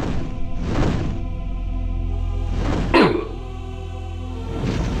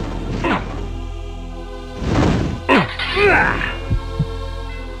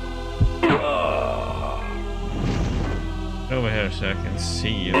 Over here so I can see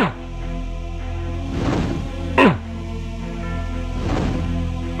you.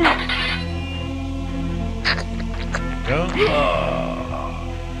 Go. Crap,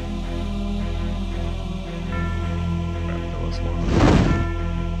 that was one.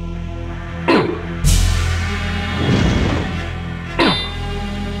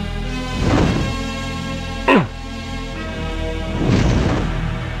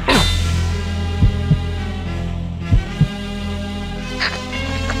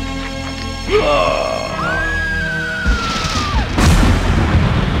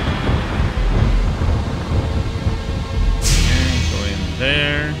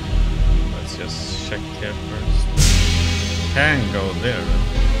 There. Let's just check here first. Can go there.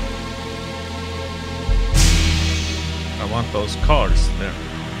 I want those cards there.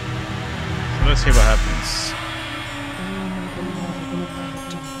 So let's see what happens. Oh, my beloved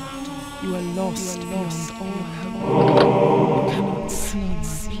Nupraptor, you are lost beyond all hope. You cannot see my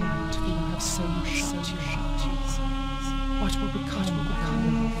plight, for you have so shut your eyes. What will become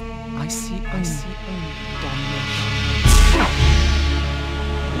of? I see only damnation.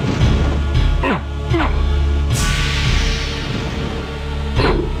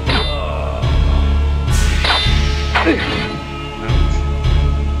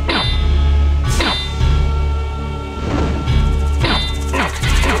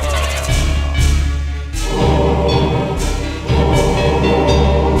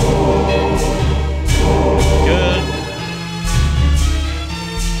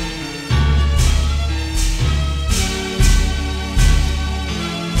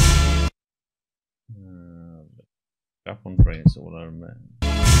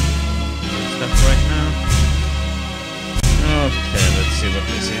 stuff right now. Okay, let's see what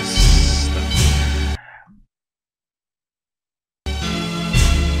this is.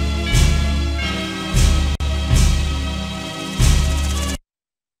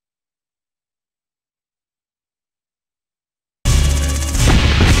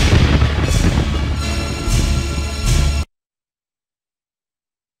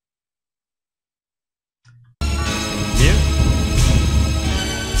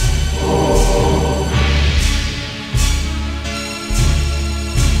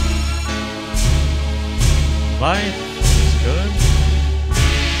 Life is good.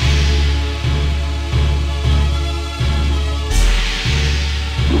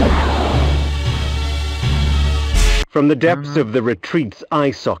 From the depths of the retreat's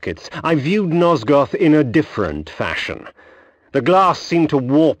eye sockets, I viewed Nosgoth in a different fashion. The glass seemed to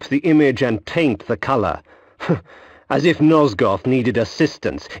warp the image and taint the color, as if Nosgoth needed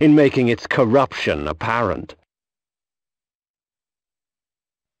assistance in making its corruption apparent.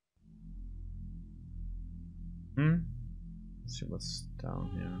 Let's see what's down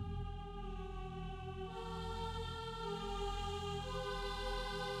here.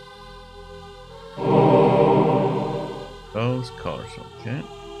 Those cars, okay.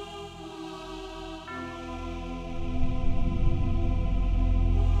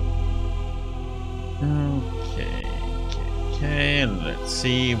 Okay, let's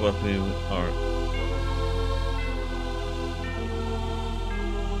see what we are.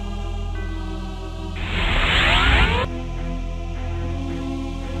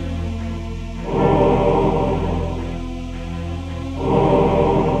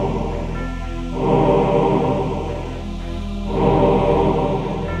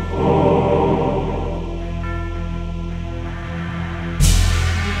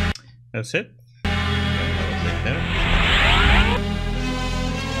 That's it.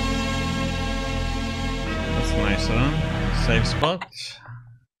 That's nice one. Save spot.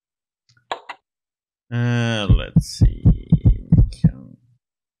 Let's see.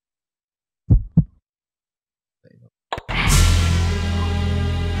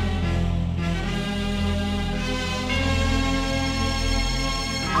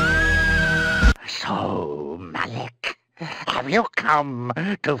 So, Malik, have you come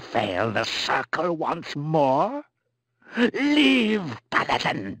to fail the circle once more? Leave,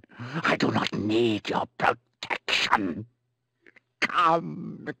 Paladin. I do not need your protection.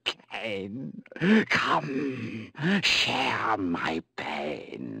 Come, Kain. Come, share my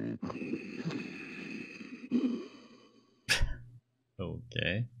pain.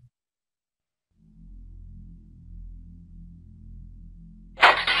 Okay.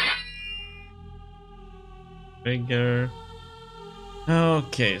 Bigger.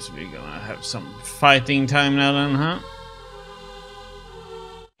 Okay, so we're gonna have some fighting time now then, huh?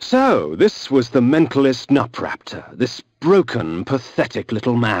 So, this was the mentalist Nupraptor, this broken, pathetic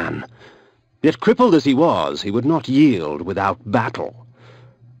little man. Yet crippled as he was, he would not yield without battle.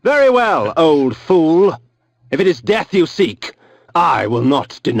 Very well, old fool. If it is death you seek, I will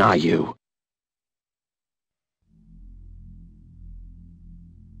not deny you.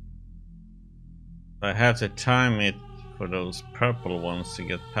 I have to time it for those purple ones to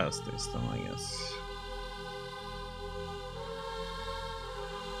get past this then, I guess.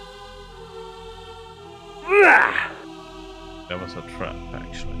 That was a trap,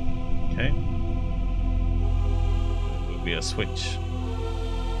 actually. Okay. It will be a switch.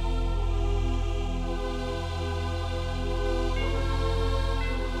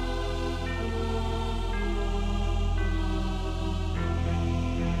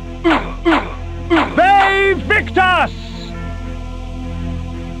 They Victus!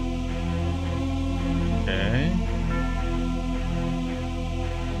 Okay.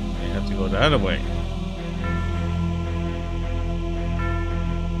 You have to go the other way.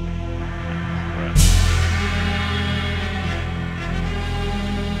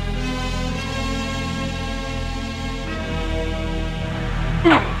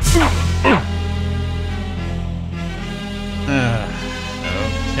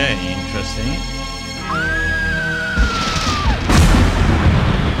 Okay, interesting.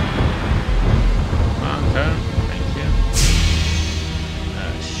 Okay, thank you.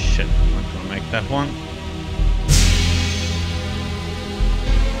 Shit, I'm not gonna make that one.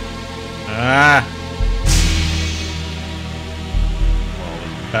 Ah!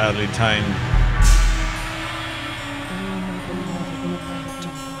 Well, badly timed.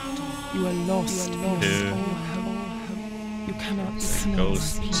 You are lost. Two. You cannot It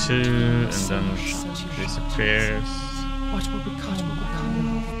goes two and then disappears. What will become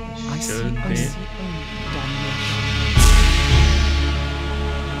of Should be.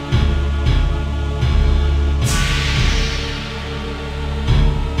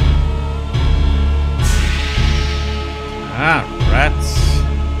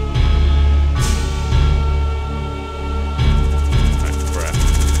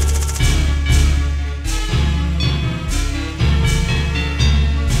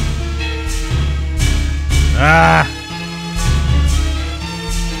 Ah!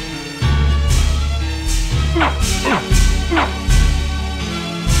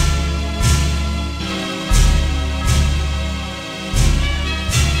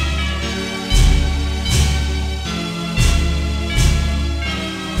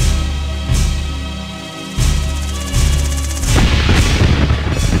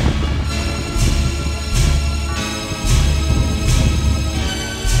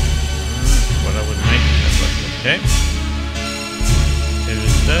 Okay.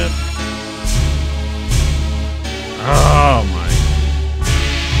 Two-step. Oh my.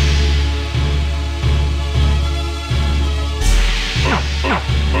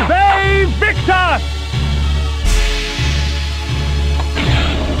 Save Victor!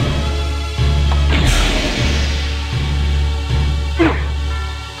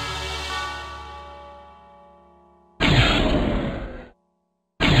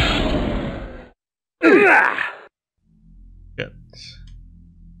 Good.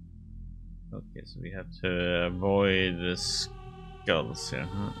 Okay, so we have to avoid the skulls here,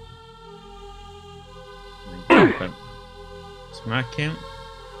 huh? Smack him.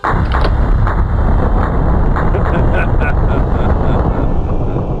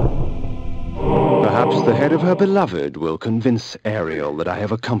 Perhaps the head of her beloved will convince Ariel that I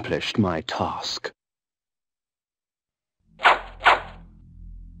have accomplished my task.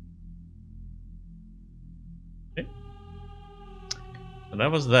 Okay. So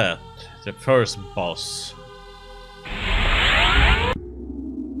that was that. The first boss.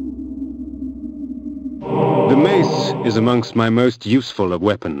 The mace is amongst my most useful of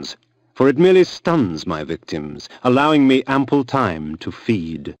weapons, for it merely stuns my victims, allowing me ample time to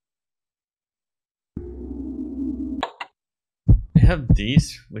feed. I have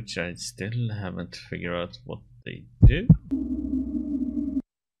these, which I still haven't figured out what they do.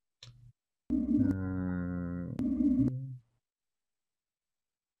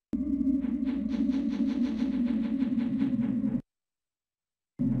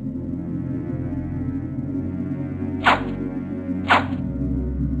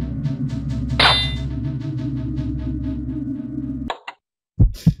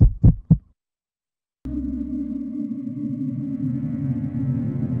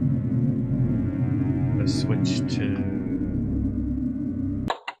 Let's switch to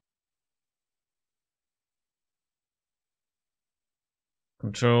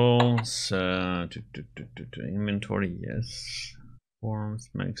controls. Inventory, yes. Forms,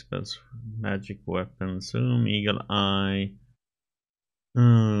 magic spells, magic weapons, zoom, eagle eye.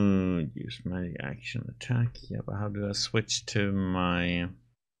 Use magic action attack. Yeah, but how do I switch to my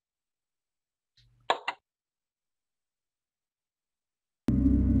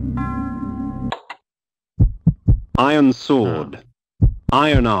Iron sword,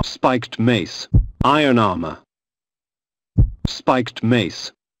 iron arm, spiked mace, iron armor, spiked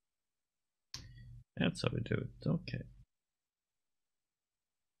mace. That's how we do it. Okay.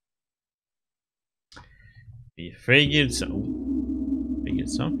 We figured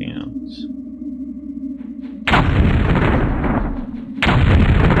something out.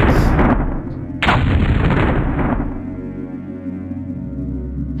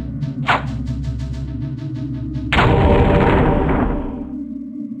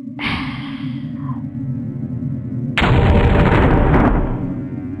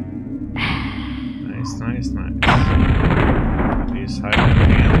 Nice. Please hide your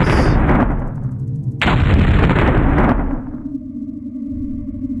hands.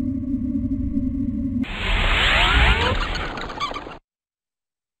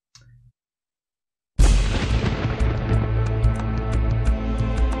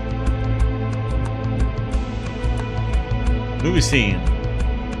 Movie scene.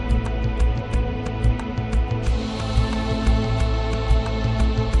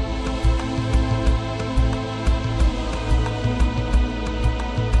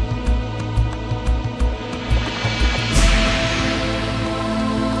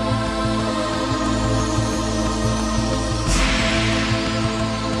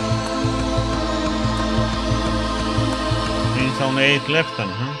 Means only 8 left then,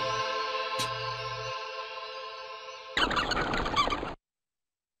 huh?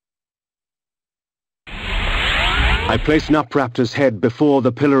 I placed Nupraptor's head before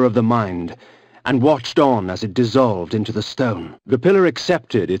the Pillar of the Mind, and watched on as it dissolved into the stone. The pillar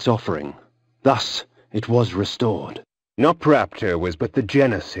accepted its offering. Thus, it was restored. Nupraptor was but the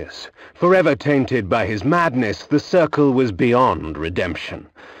genesis. Forever tainted by his madness, the circle was beyond redemption.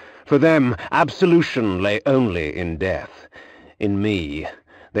 For them, absolution lay only in death. In me,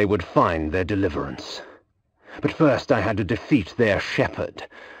 they would find their deliverance. But first I had to defeat their shepherd.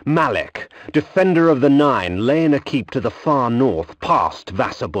 Malek, defender of the Nine, lay in a keep to the far north, past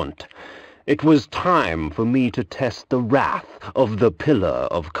Vassabunt. It was time for me to test the wrath of the Pillar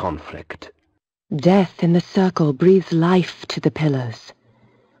of Conflict. Death in the circle breathes life to the pillars.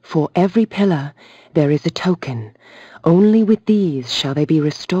 For every pillar there is a token. Only with these shall they be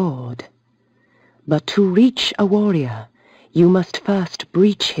restored. But to reach a warrior, you must first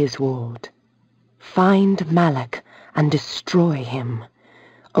breach his ward. Find Malek and destroy him.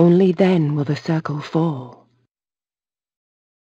 Only then will the circle fall.